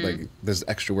prepare it. Like, there's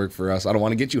extra work for us. I don't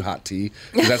want to get you hot tea,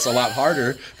 because that's a lot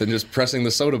harder than just pressing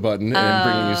the soda button and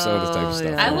bringing you soda type of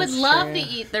stuff. I would love to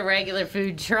eat the regular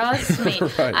food, trust me.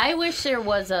 Right. I wish there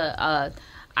was a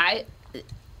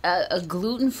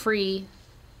gluten-free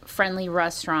friendly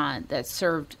restaurant that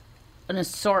served an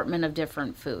assortment of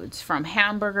different foods, from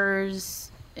hamburgers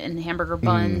and hamburger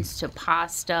buns to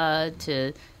pasta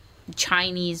to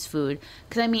Chinese food.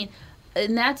 Because, I mean,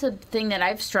 and that's a thing that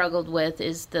I've struggled with,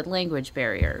 is the language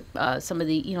barrier. Some of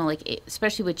the, like,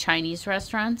 especially with Chinese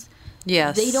restaurants.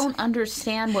 Yes. They don't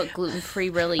understand what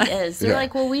gluten-free really is. They're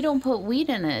like, well, we don't put wheat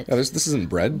in it. Yeah, this isn't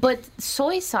bread. But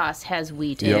soy sauce has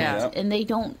wheat in it, and they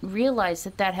don't realize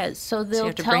that has. So they'll you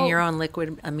have to bring your own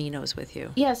liquid aminos with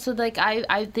you. Yeah, so like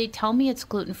they tell me it's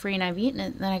gluten-free, and I've eaten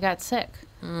it, and then I got sick.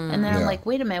 And then I'm like,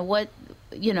 wait a minute, what?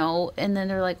 And then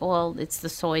they're like, well, it's the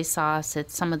soy sauce,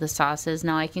 it's some of the sauces.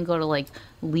 Now I can go to like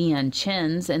Leon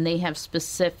Chin's, and they have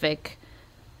specific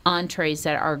entrees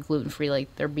that are gluten-free,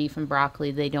 like their beef and broccoli.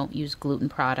 They don't use gluten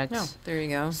products. Oh, there you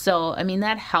go. So, I mean,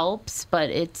 that helps, but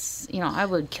it's, I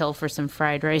would kill for some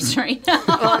fried rice right now.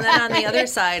 Well, and then on the other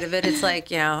side of it, it's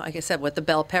like, like I said, with the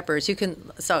bell peppers, you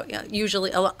can,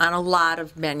 usually on a lot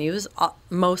of menus,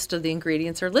 most of the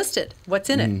ingredients are listed, what's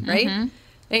in it, right?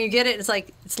 And you get it, it's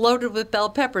like, it's loaded with bell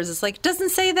peppers. It's like, it doesn't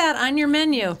say that on your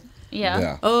menu.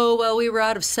 Yeah. Oh, well, we were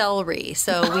out of celery,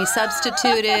 so we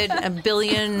substituted a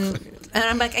billion. And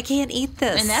I'm like, I can't eat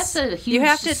this. And that's a huge. You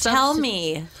have to tell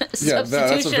me. Yeah,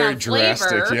 that's a very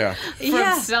drastic. Yeah.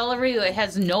 From celery that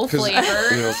has no flavor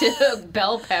to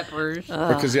bell peppers.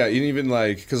 Because even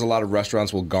because a lot of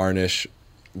restaurants will garnish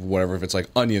whatever, if it's like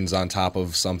onions on top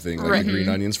of something, like the green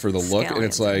onions for the look, and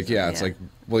it's like, it's like,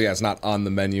 well, it's not on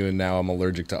the menu, and now I'm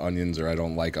allergic to onions, or I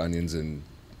don't like onions, and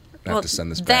I have to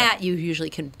send this back. That you usually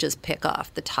can just pick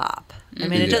off the top. I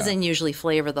mean, it doesn't usually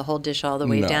flavor the whole dish all the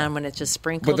way down when it's just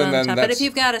sprinkled on top. But if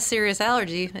you've got a serious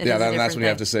allergy, that's when you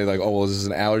have to say, like, oh, well, is this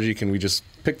an allergy? Can we just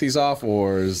pick these off,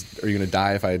 or are you going to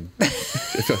die if I?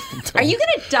 Are you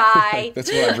going to die? That's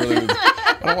what I really.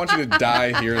 I don't want you to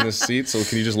die here in this seat. So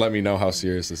can you just let me know how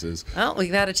serious this is? Well, we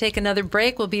got to take another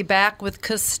break. We'll be back with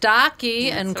Kostaki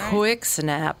and Quick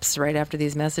Snaps right after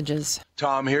these messages.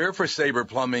 Tom here for Sabre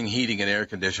Plumbing, Heating, and Air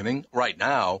Conditioning. Right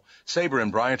now, Sabre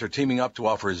and Bryant are teaming up to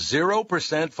offer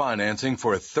 0% financing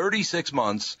for 36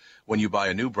 months when you buy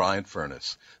a new Bryant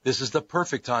furnace. This is the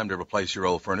perfect time to replace your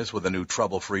old furnace with a new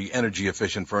trouble-free,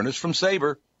 energy-efficient furnace from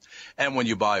Sabre. And when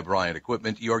you buy Bryant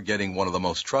equipment, you're getting one of the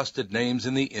most trusted names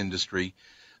in the industry.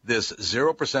 This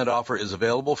 0% offer is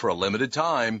available for a limited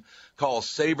time. Call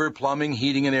Sabre Plumbing,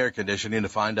 Heating, and Air Conditioning to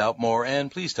find out more,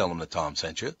 and please tell them that Tom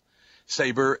sent you.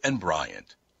 Sabre and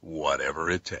Bryant,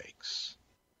 whatever it takes.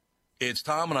 It's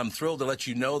Tom, and I'm thrilled to let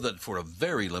you know that for a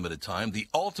very limited time, the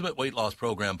Ultimate Weight Loss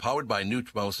Program powered by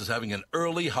Nutrimos is having an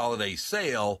early holiday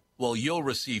sale. Well, you'll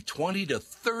receive 20 to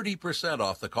 30%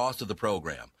 off the cost of the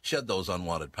program. Shed those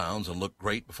unwanted pounds and look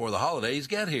great before the holidays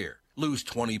get here. Lose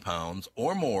 20 pounds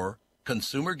or more,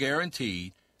 consumer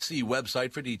guaranteed. See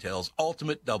website for details,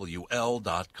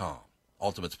 ultimatewl.com.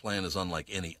 Ultimate's plan is unlike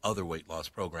any other weight loss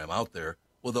program out there,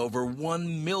 with over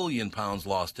 1 million pounds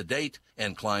lost to date,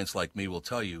 and clients like me will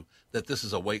tell you that this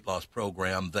is a weight loss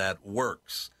program that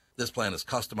works. This plan is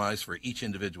customized for each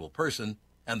individual person,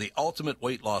 and the Ultimate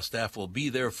Weight Loss staff will be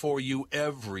there for you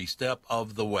every step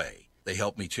of the way. They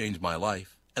helped me change my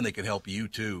life, and they can help you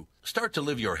too. Start to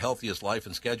live your healthiest life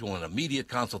and schedule an immediate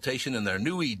consultation in their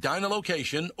new Edina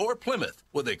location or Plymouth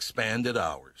with expanded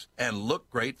hours. And look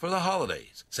great for the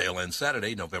holidays. Sale ends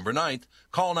Saturday, November 9th.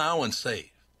 Call now and save.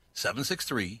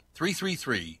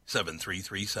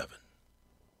 763-333-7337.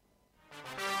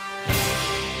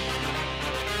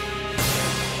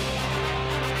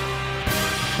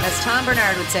 As Tom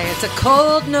Bernard would say, it's a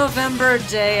cold November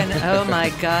day, and oh my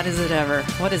God, is it ever.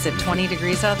 What is it, 20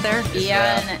 degrees out there?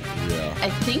 Yeah, and I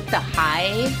think the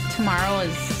high tomorrow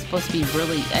is supposed to be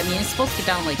really, it's supposed to get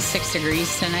down like 6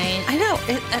 degrees tonight. I know.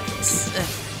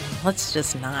 Let's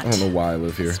just not. I don't know why I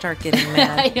live here. Start getting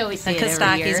mad. I know we see it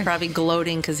every year. Kostaki's probably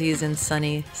gloating because he's in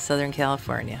sunny Southern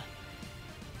California.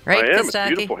 Right, I am. Kostaki? It's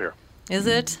beautiful here. Is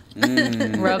it?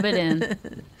 Rub it in.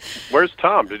 Where's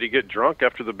Tom? Did he get drunk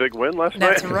after the big win last night?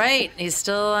 That's right. He's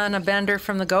still on a bender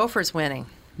from the Gophers winning.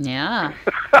 Yeah.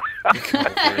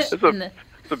 It's a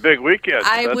big weekend.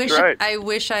 I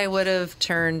wish I would have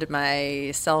turned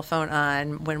my cell phone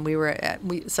on when we were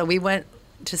we went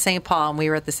to St. Paul, and we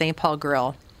were at the St. Paul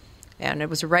Grill, and it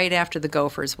was right after the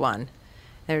Gophers won.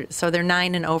 They're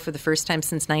 9-0 for the first time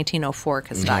since 1904,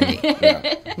 Kostaki.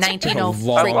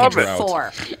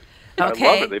 1904. Okay.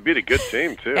 I love it. They beat a good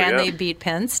team, too. And yeah. they beat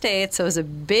Penn State, so it was a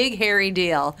big, hairy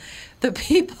deal. The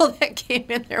people that came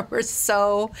in there were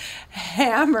so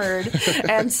hammered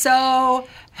and so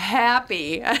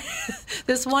happy.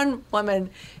 This one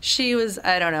woman, she was,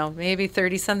 I don't know, maybe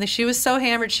 30-something. She was so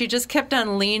hammered, she just kept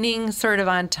on leaning sort of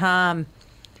on Tom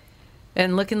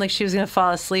and looking like she was going to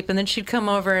fall asleep. And then she'd come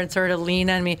over and sort of lean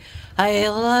on me. I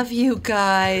love you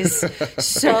guys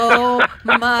so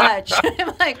much.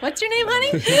 I'm like, what's your name,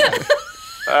 honey?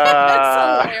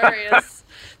 That's hilarious.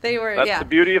 They were, That's the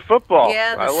beauty of football.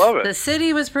 Yeah, I love it. The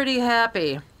city was pretty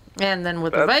happy. And then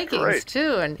with the That's Vikings, great.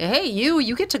 too. And, hey,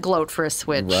 you get to gloat for a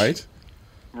switch. Right?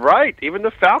 Right. Even the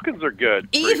Falcons are good.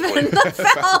 Even the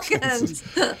Falcons.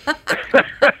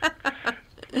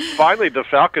 Finally, the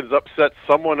Falcons upset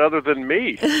someone other than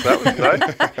me. That was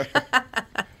nice.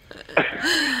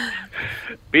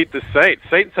 Beat the Saints.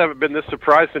 Saints haven't been this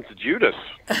surprised since Judas.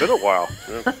 It's been a while.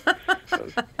 Yeah.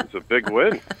 It's a big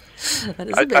win. That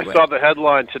is a big I win. saw the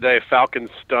headline today, Falcons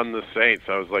stun the Saints.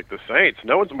 I was like, the Saints?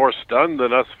 No one's more stunned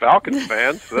than us Falcons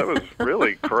fans. That was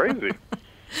really crazy.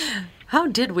 How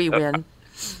did we win?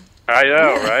 I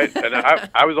know, right? And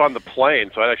I was on the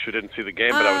plane, so I actually didn't see the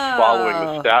game, but I was following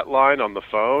the stat line on the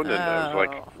phone, and I was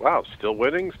like, wow, still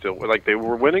winning? Like they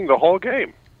were winning the whole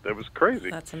game. It was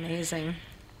crazy. That's amazing.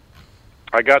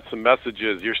 I got some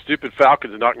messages. Your stupid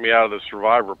Falcons knocked me out of the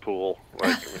survivor pool.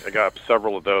 Like I got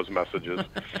several of those messages.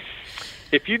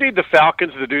 If you need the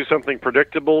Falcons to do something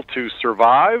predictable to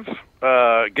survive,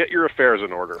 get your affairs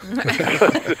in order.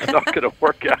 It's not going to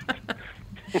work out.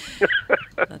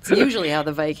 That's usually how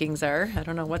the Vikings are. I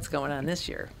don't know what's going on this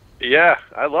year. Yeah,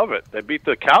 I love it. They beat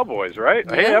the Cowboys, right?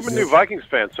 Yes. Hey, I'm a new Vikings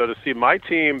fan, so to see my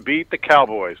team beat the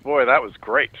Cowboys, boy, that was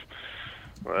great.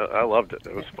 I loved it.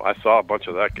 I saw a bunch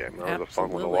of that game. That was a fun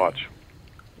one to watch.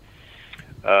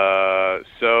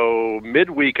 So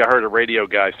midweek, I heard a radio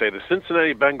guy say the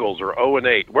Cincinnati Bengals are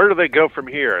 0-8. Where do they go from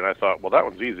here? And I thought, well, that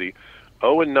one's easy.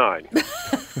 0-9.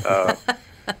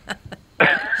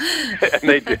 And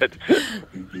they did.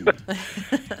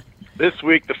 This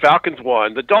week, the Falcons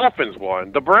won, the Dolphins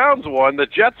won, the Browns won, the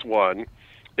Jets won.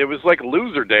 It was like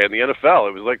loser day in the NFL.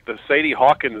 It was like the Sadie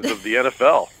Hawkins of the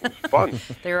NFL. It was fun.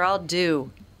 They were all due.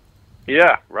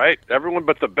 Yeah, right. Everyone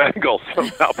but the Bengals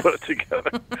somehow put it together.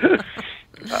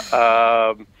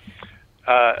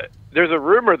 There's a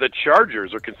rumor that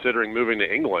Chargers are considering moving to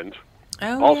England.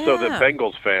 Oh, Also, yeah. that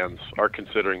Bengals fans are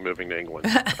considering moving to England.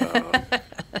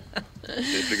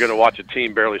 If you're going to watch a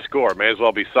team barely score, may as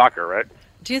well be soccer, right?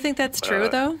 Do you think that's true,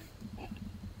 though?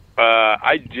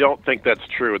 I don't think that's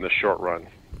true in the short run.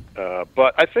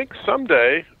 But I think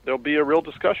someday there'll be a real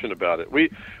discussion about it.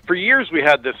 For years we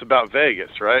had this about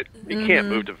Vegas, right? You can't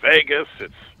move to Vegas.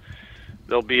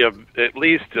 There'll be at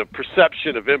least a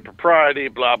perception of impropriety,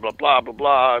 blah, blah, blah, blah,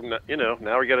 blah. You know,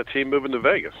 now we got a team moving to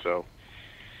Vegas. So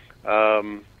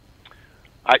when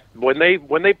they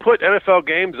put NFL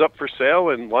games up for sale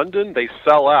in London, they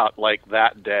sell out like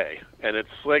that day. And it's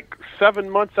like 7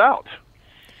 months out.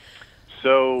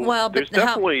 So Well, there's but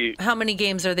definitely... how many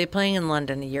games are they playing in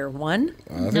London a year? One?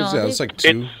 I think it's like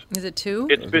 2. Is it 2?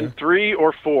 It's been 3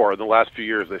 or 4 in the last few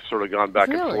years. They've sort of gone back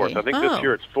and Really? forth. I think Oh. this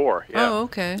year it's 4. Yeah. Oh,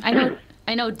 okay.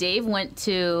 I know Dave went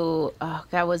to,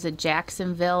 was it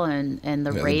Jacksonville and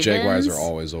the Yeah, Ravens? the Jaguars are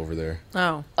always over there.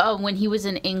 Oh. Oh, when he was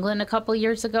in England a couple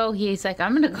years ago, he's like,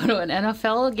 I'm going to go to an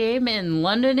NFL game in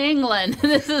London, England.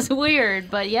 This is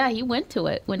weird. But yeah, he went to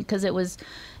it because it was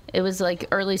like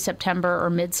early September or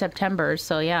mid-September.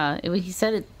 So yeah, he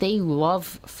said they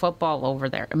love football over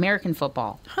there, American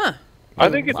football. Huh. I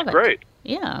think it's love it. great.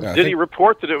 Yeah. Did he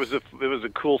report that it was a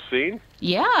cool scene?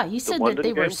 Yeah, he said that London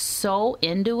they were game? so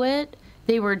into it.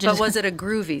 They were just. But was it a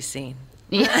groovy scene?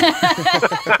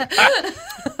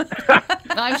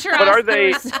 I'm sure But are there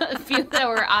was a few that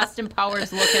were Austin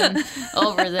Powers looking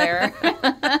over there.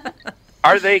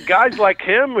 Are they guys like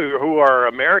him who are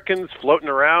Americans floating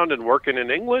around and working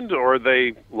in England, or are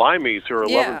they limeys who are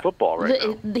loving football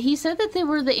right now? He said that they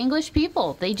were the English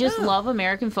people. They just love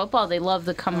American football. They love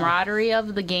the camaraderie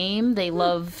of the game. They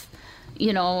love,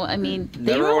 I mean,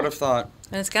 Never would have thought.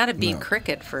 And it's got to beat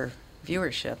cricket for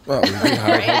viewership. Well,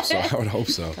 I would hope so. I would hope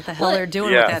so. What the hell they're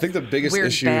doing Yeah. with that I think the biggest weird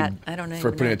issue bat. I don't know for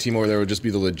even putting know. a team over there would just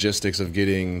be the logistics of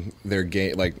getting their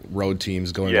game, like road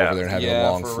teams going Yeah. over there and having Yeah,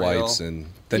 long for flights, real. and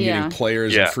then Yeah. getting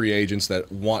players Yeah. and free agents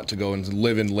that want to go and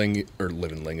live in England,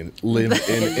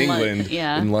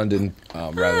 Yeah. in London,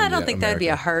 rather than I don't think that'd be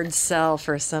a America. hard sell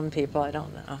for some people. I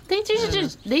don't know. They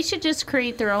should just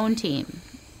create their own team.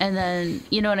 And then,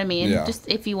 you know what I mean? Yeah. Just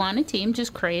if you want a team,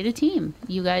 just create a team.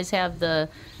 You guys have the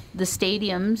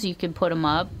stadiums, you can put them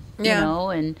up, Yeah.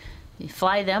 and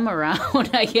fly them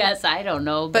around, I guess. I don't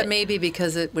know. But maybe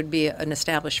because it would be an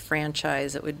established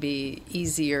franchise, it would be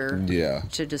easier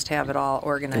to just have it all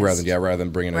organized. Rather than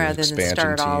bringing an expansion team. Rather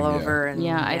than start all over and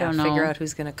I don't know. Figure out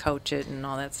who's going to coach it and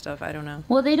all that stuff. I don't know.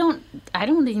 Well, I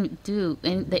don't think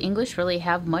the English really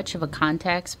have much of a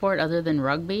contact sport other than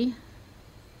rugby.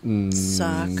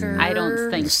 Soccer. I don't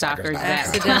think soccer's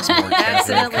that.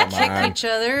 Accidentally kick each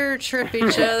other, trip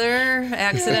each other,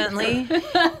 accidentally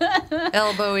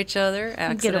elbow each other,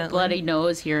 accidentally get a bloody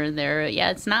nose here and there. Yeah,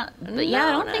 it's not. But I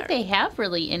don't think they have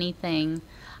really anything.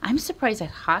 I'm surprised that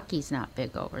hockey's not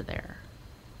big over there.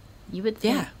 You would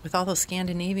think. Yeah, with all those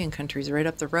Scandinavian countries right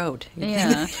up the road.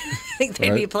 Yeah. I think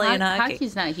they'd be playing hockey.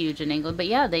 Hockey's not huge in England, but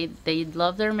they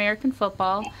love their American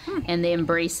football and they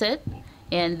embrace it.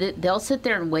 And they'll sit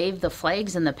there and wave the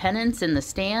flags and the pennants in the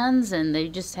stands, and they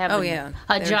just have a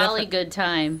jolly good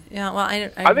time. Yeah, well,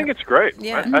 I think it's great.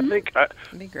 Yeah. I think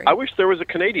It'd be great. I wish there was a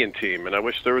Canadian team, and I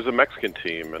wish there was a Mexican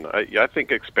team, and I think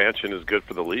expansion is good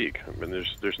for the league. I mean,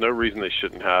 there's no reason they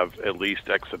shouldn't have at least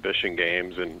exhibition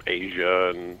games in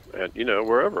Asia and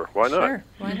wherever. Why not? Sure,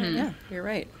 why not? Yeah, you're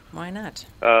right. Why not?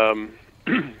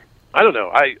 I don't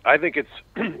know. I think it's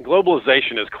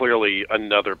globalization is clearly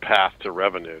another path to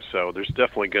revenue. So there's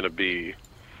definitely going to be,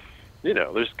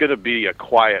 there's going to be a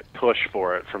quiet push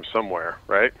for it from somewhere,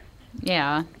 right?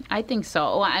 Yeah, I think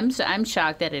so. Well, I'm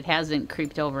shocked that it hasn't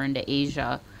creeped over into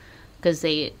Asia, because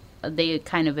they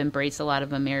kind of embrace a lot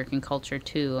of American culture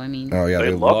too. I mean,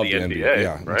 they love the NBA.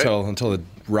 Yeah, right? until the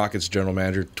Rockets general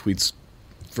manager tweets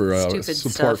for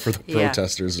support for the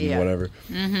protesters and whatever.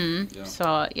 Mm-hmm. Yeah.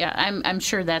 So I'm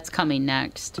sure that's coming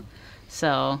next.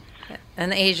 So,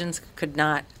 and the Asians could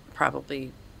not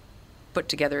probably put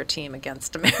together a team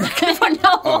against America.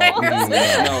 No way.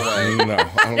 No.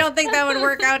 I don't think that would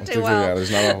work out too well. Yeah,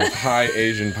 there's not a high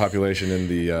Asian population in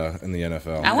the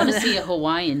NFL. I want to see a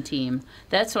Hawaiian team.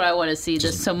 That's what I want to see.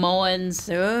 The Samoans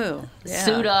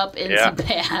suit up in some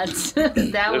pads.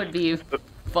 That would be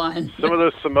fun. Some of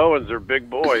those Samoans are big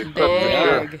boys.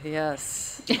 Big,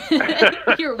 yes.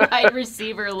 Your wide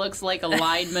receiver looks like a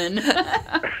lineman.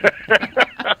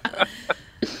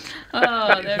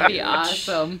 Oh, that'd be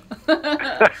awesome.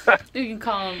 You can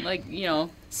call him,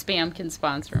 Spam can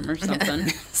sponsor him or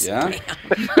something. Yeah.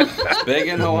 It's big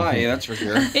in Hawaii, that's for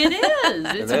sure. It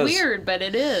is. It's weird, but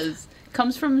it is.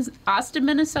 Comes from Austin,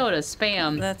 Minnesota.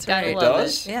 Spam. That's Gotta right. love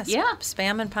Does? it. Yes. Yeah.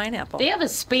 Spam and pineapple. They have a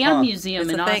Spam museum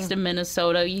in Austin,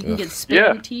 Minnesota. You can get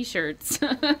Spam T-shirts.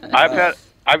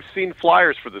 I've seen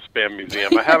flyers for the Spam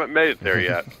Museum. I haven't made it there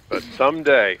yet, but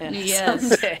someday. Yes.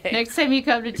 Someday. Next time you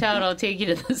come to town, I'll take you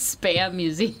to the Spam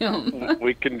Museum.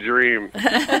 We can dream.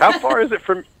 How far is it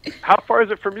from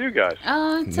you guys?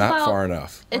 It's not far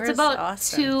enough. It's about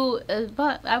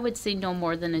I would say no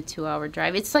more than a 2-hour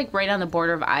drive. It's like right on the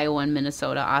border of Iowa and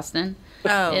Minnesota, Austin.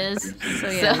 Is.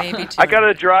 So maybe 2. I got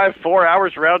to drive 4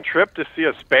 hours round trip to see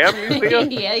a Spam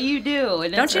museum? Yeah, you do.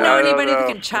 And don't you know anybody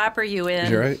who can chopper you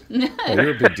in? You're right. Oh,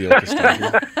 you're a big deal,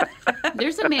 Costanza.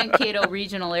 There's a Mankato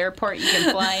Regional Airport you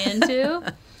can fly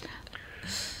into.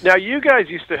 Now, you guys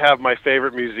used to have my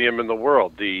favorite museum in the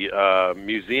world, the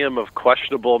Museum of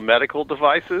Questionable Medical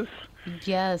Devices.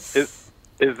 Yes.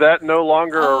 Is that no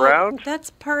longer around?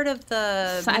 That's part of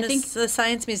the the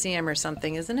Science Museum or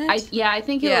something, isn't it? I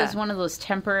think it was one of those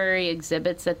temporary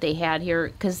exhibits that they had here,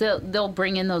 because they'll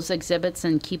bring in those exhibits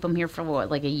and keep them here for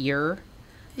like a year.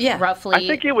 Yeah, roughly. I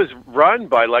think it was run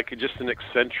by just an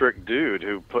eccentric dude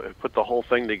who put the whole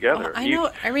thing together. I know.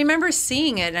 I remember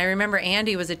seeing it, and I remember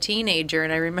Andy was a teenager,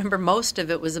 and I remember most of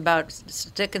it was about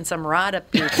sticking some rod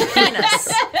up your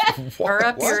penis or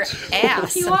up your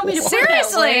ass. You want me to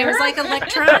seriously? It was like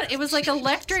electron. It was like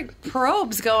electric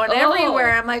probes going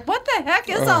everywhere. I'm like, what the heck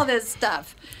is all this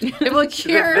stuff? It will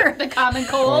cure the common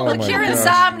cold. Will cure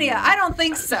insomnia. I don't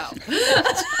think so.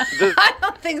 I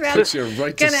don't think that's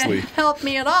going to help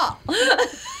me at all.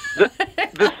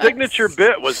 The signature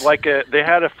bit was they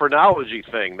had a phrenology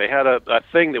thing. They had a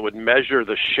thing that would measure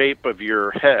the shape of your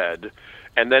head,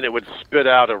 and then it would spit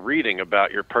out a reading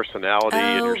about your personality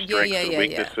and your strengths and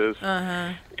weaknesses.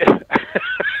 Yeah.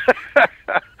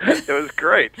 It was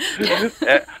great.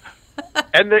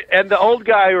 And the old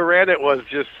guy who ran it was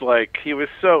just he was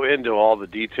so into all the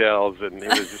details, and he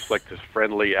was just this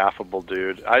friendly, affable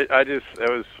dude.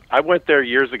 I went there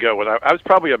years ago when I was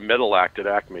probably a middle act at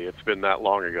Acme. It's been that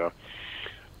long ago,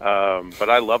 but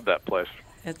I love that place.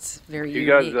 It's very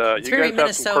unique. It's you very guys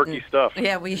have some quirky stuff.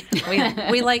 Yeah, we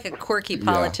like a quirky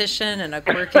politician and a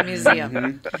quirky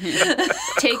museum.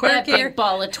 Take that big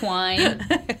ball of twine.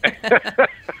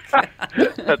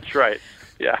 That's right.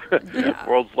 Yeah.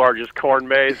 World's largest corn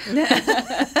maze.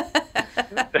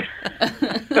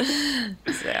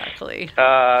 Exactly.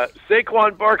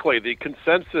 Saquon Barkley, the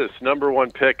consensus number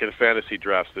 1 pick in fantasy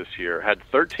drafts this year, had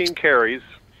 13 carries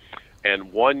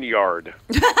and 1 yard.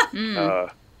 Wow.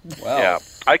 Yeah,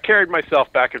 I carried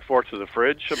myself back and forth to the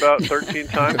fridge about 13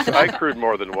 times. I accrued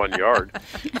more than 1 yard.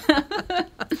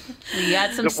 We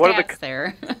got some stats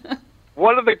there.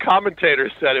 One of the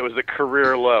commentators said it was a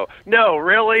career low. No,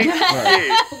 really?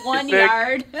 Gee, 1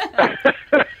 yard.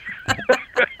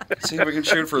 See if we can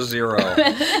shoot for 0.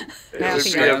 It's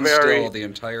Stand still the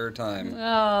entire time.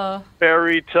 Oh.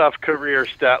 very tough career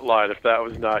stat line if that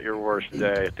was not your worst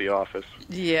day at the office.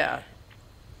 Yeah.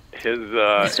 His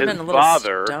Must have been a little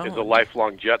father stoned. is a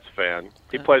lifelong Jets fan.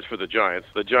 He plays for the Giants.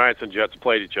 The Giants and Jets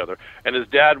played each other, and his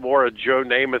dad wore a Joe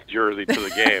Namath jersey to the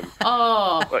game.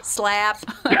 Oh, slap.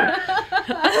 No,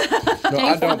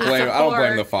 I don't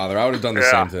blame the father. I would have done the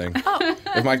same thing.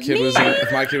 If my kid was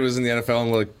in the NFL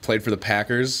and like, played for the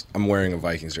Packers, I'm wearing a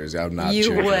Vikings jersey. I would not. You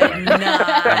cheer would for them.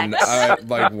 not.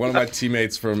 Like one of my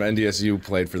teammates from NDSU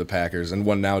played for the Packers, and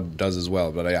one now does as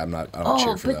well. But I don't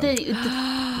cheer for them.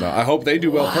 No, I hope they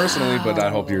do well personally, but I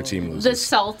hope your team loses. The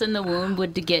salt in the wound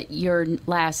would to get your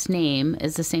last name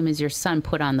is the same as your son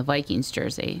put on the Vikings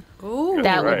jersey. Ooh.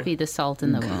 That would be the salt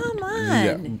in the wound. Come on.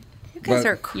 Yeah. You guys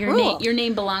are cruel. Your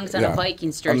name belongs on a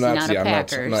Vikings jersey, not a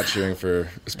Packers. I'm not cheering for,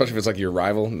 especially if it's like your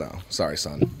rival. No, sorry,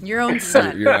 son. Your own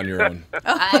son. You're on your own.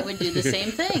 I would do the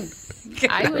same thing.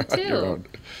 I would too.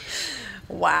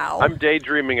 Wow. I'm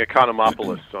daydreaming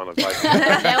Economopolis on a Vikings.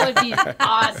 That would be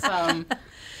awesome.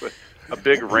 A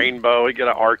big rainbow. You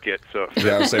got to arc it. So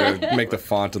Yeah, I would say make the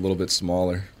font a little bit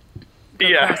smaller.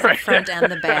 Yeah, The front and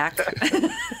the back.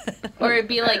 Or it'd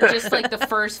be like just like the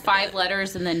first 5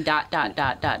 letters and then ... That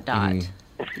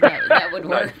would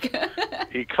work.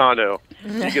 Econo.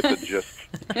 You get the gist.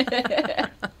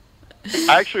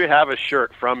 I actually have a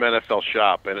shirt from NFL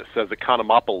Shop, and it says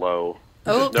Economopolo.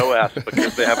 There's no S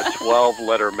because they have a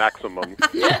 12-letter maximum.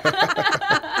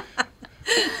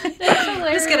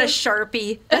 Just get a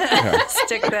Sharpie.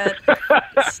 Stick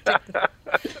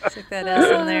that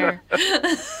S in there.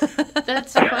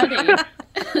 That's funny.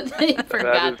 They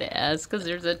forgot the S because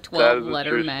there's a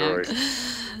 12-letter max.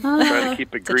 Trying to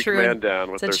keep a Greek man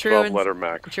down with their 12-letter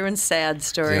max. True and sad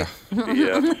story.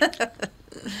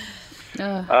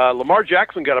 Yeah. Lamar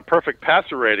Jackson got a perfect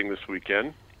passer rating this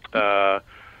weekend.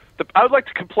 I would like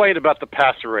to complain about the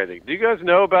passer rating. Do you guys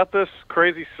know about this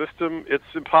crazy system? It's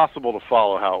impossible to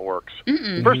follow how it works.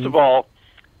 First of all,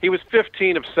 he was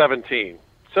 15 of 17.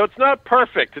 So it's not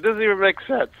perfect. It doesn't even make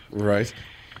sense. Right.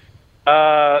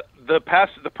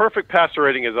 The perfect passer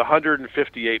rating is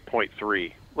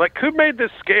 158.3. Like, who made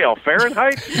this scale?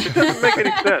 Fahrenheit? It doesn't make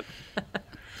any sense.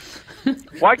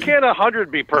 Why can't 100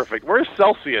 be perfect? Where's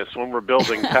Celsius when we're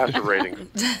building passer ratings?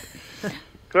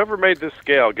 Whoever made this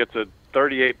scale gets a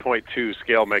 38.2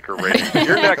 scale maker rating.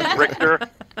 You're next, Richter.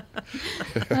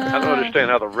 I don't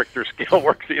understand how the Richter scale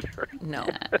works either. No,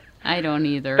 I don't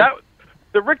either.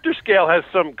 The Richter scale has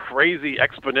some crazy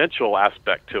exponential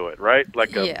aspect to it, right?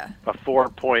 Like a 4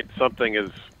 point something is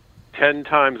 10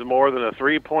 times more than a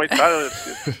 3 point. I don't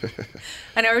know.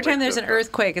 And every time there's an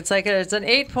earthquake, it's like it's an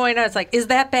 8 point. It's like, is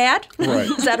that bad? Right.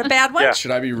 Is that a bad one? Yeah.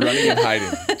 Should I be running and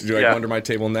hiding? Do I go under my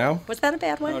table now? Was that a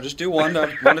bad one? No, just do 1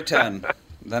 to 10.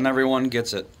 Then everyone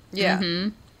gets it. Yeah. Mm-hmm.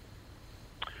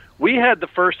 We had the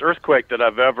first earthquake that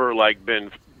I've ever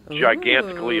been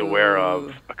gigantically aware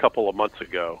of a couple of months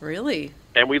ago. Really?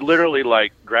 And we literally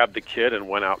grabbed the kid and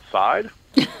went outside.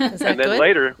 Is that and then good?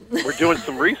 later, we're doing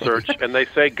some research, and they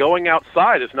say going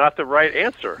outside is not the right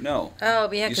answer. No.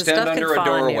 Oh, yeah, You because stand stuff under can a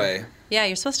fall on you. doorway. Yeah,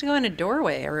 you're supposed to go in a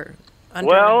doorway or under.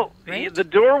 Well, right? the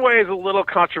doorway is a little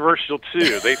controversial,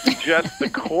 too. They suggest the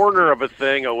corner of a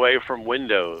thing away from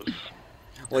windows.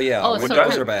 Well, yeah, Oh, so windows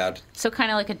kind- are bad. So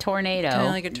kind of like a tornado. Kind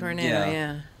of like a tornado,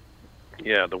 Yeah.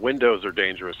 Yeah, the windows are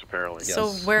dangerous, apparently. So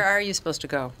where are you supposed to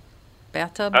go?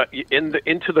 Bathtub?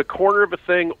 Into the corner of a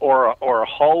thing or a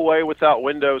hallway without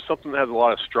windows, something that has a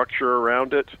lot of structure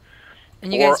around it,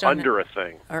 And you guys don't under a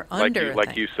thing. Or under a like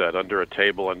thing. you said, under a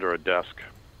table, under a desk.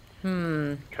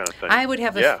 Kind of thing. I would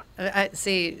have Yeah.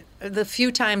 see the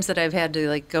few times that I've had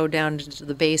to go down to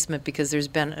the basement because there's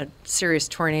been a serious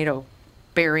tornado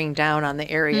bearing down on the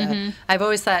area. Mm-hmm. I've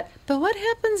always thought, but what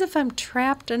happens if I'm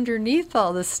trapped underneath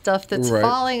all this stuff that's Right.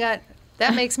 falling on?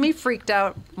 That makes me freaked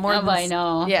out more than I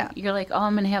know. Yeah. You're like, oh,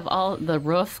 I'm going to have all the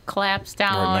roof collapse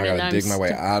down. Or I and gotta I'm dig my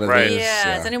way out of Right. this.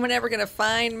 Yeah, is anyone ever going to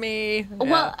find me?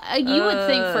 Well, you would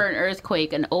think for an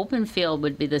earthquake, an open field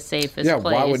would be the safest Yeah,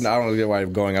 place. why would I don't get why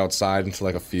going outside into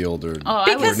a field or Oh,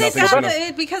 I Because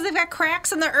would. because they've got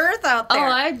cracks in the earth out Oh, there.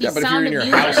 I'd be Yeah, but if you're in sounding your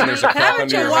you. house and there's a crack Haven't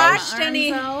under you your watched house,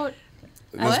 any? Arms out.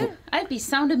 I'd be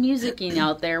Sound of Musicing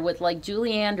out there with like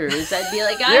Julie Andrews. I'd be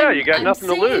like, you got nothing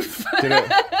to lose.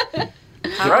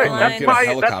 Right,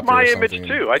 that's my image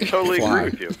too. I totally agree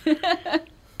with you.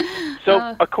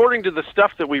 So, according to the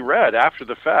stuff that we read after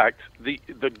the fact, the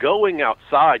going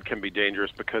outside can be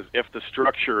dangerous because if the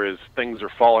structure is things are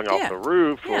falling off the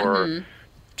roof or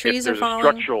trees if there's are falling. a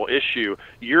structural issue,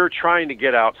 you're trying to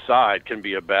get outside can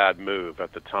be a bad move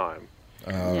at the time.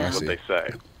 That's what they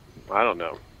say. I don't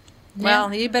know.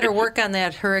 Well, you better work on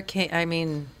that earthquake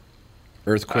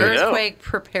preparedness.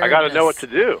 I got to know what to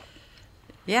do.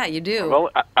 Yeah, you do. Well,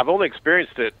 I've only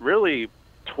experienced it really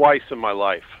twice in my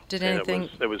life. Did anything?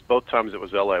 It was both times. It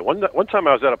was L.A. One time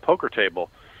I was at a poker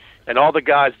table, and all the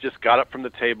guys just got up from the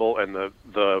table, and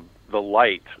the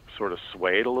light sort of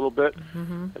swayed a little bit,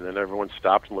 and then everyone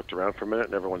stopped and looked around for a minute,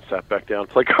 and everyone sat back down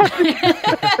to play cards.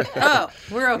 Oh,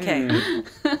 we're okay.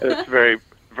 It's very,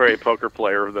 very poker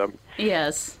player of them.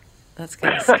 Yes. That's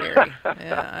kind of scary.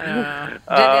 Yeah,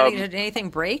 I don't know. Did anything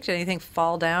break? Did anything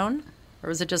fall down? Or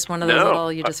was it just one of those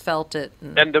little, you just felt it?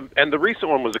 And the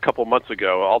recent one was a couple months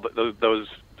ago. All those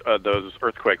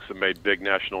earthquakes that made big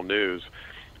national news,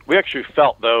 we actually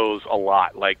felt those a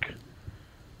lot. Like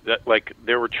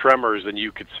there were tremors, and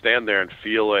you could stand there and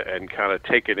feel it and kind of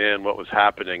take it in what was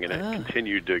happening, and it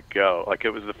continued to go. Like it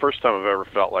was the first time I've ever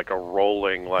felt like a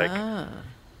rolling,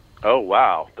 oh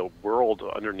wow, the world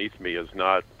underneath me is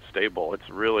not stable. It's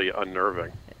really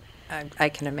unnerving. I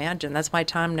can imagine. That's why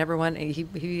Tom never went.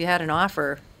 He had an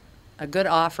offer, a good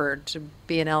offer to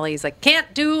be in LA. He's like,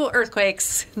 can't do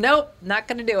earthquakes. Nope, not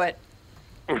going to do it.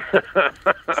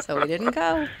 So we didn't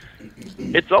go.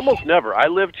 It's almost never. I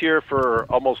lived here for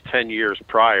almost 10 years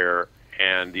prior,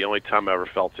 and the only time I ever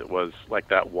felt it was like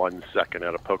that 1 second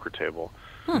at a poker table.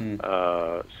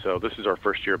 So this is our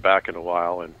first year back in a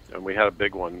while, and we had a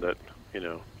big one that,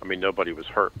 nobody was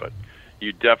hurt, but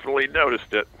you definitely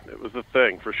noticed it. It was a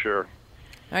thing for sure.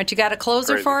 All right, you got a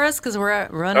closer for us because we're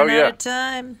running out of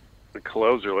time. A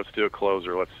closer. Let's do a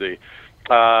closer. Let's see.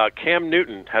 Cam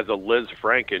Newton has a Liz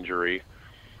Frank injury.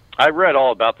 I read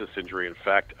all about this injury. In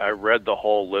fact, I read the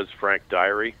whole Liz Frank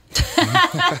diary.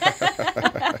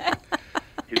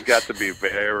 He's got to be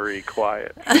very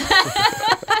quiet.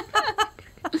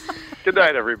 Good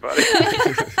night, everybody.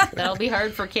 That'll be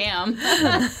hard for Cam.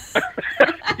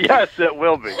 Yes, it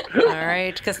will be. All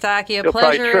right, Kostaki, a He'll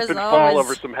pleasure probably trip as and always. fall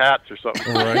over some hats or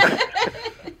something.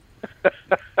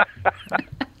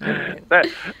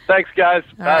 Right. Thanks, guys.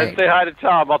 Right. Say hi to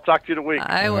Tom. I'll talk to you in a week.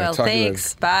 I will.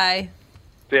 Thanks. Bye.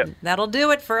 See ya. That'll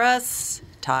do it for us.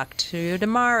 Talk to you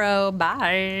tomorrow.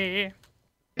 Bye.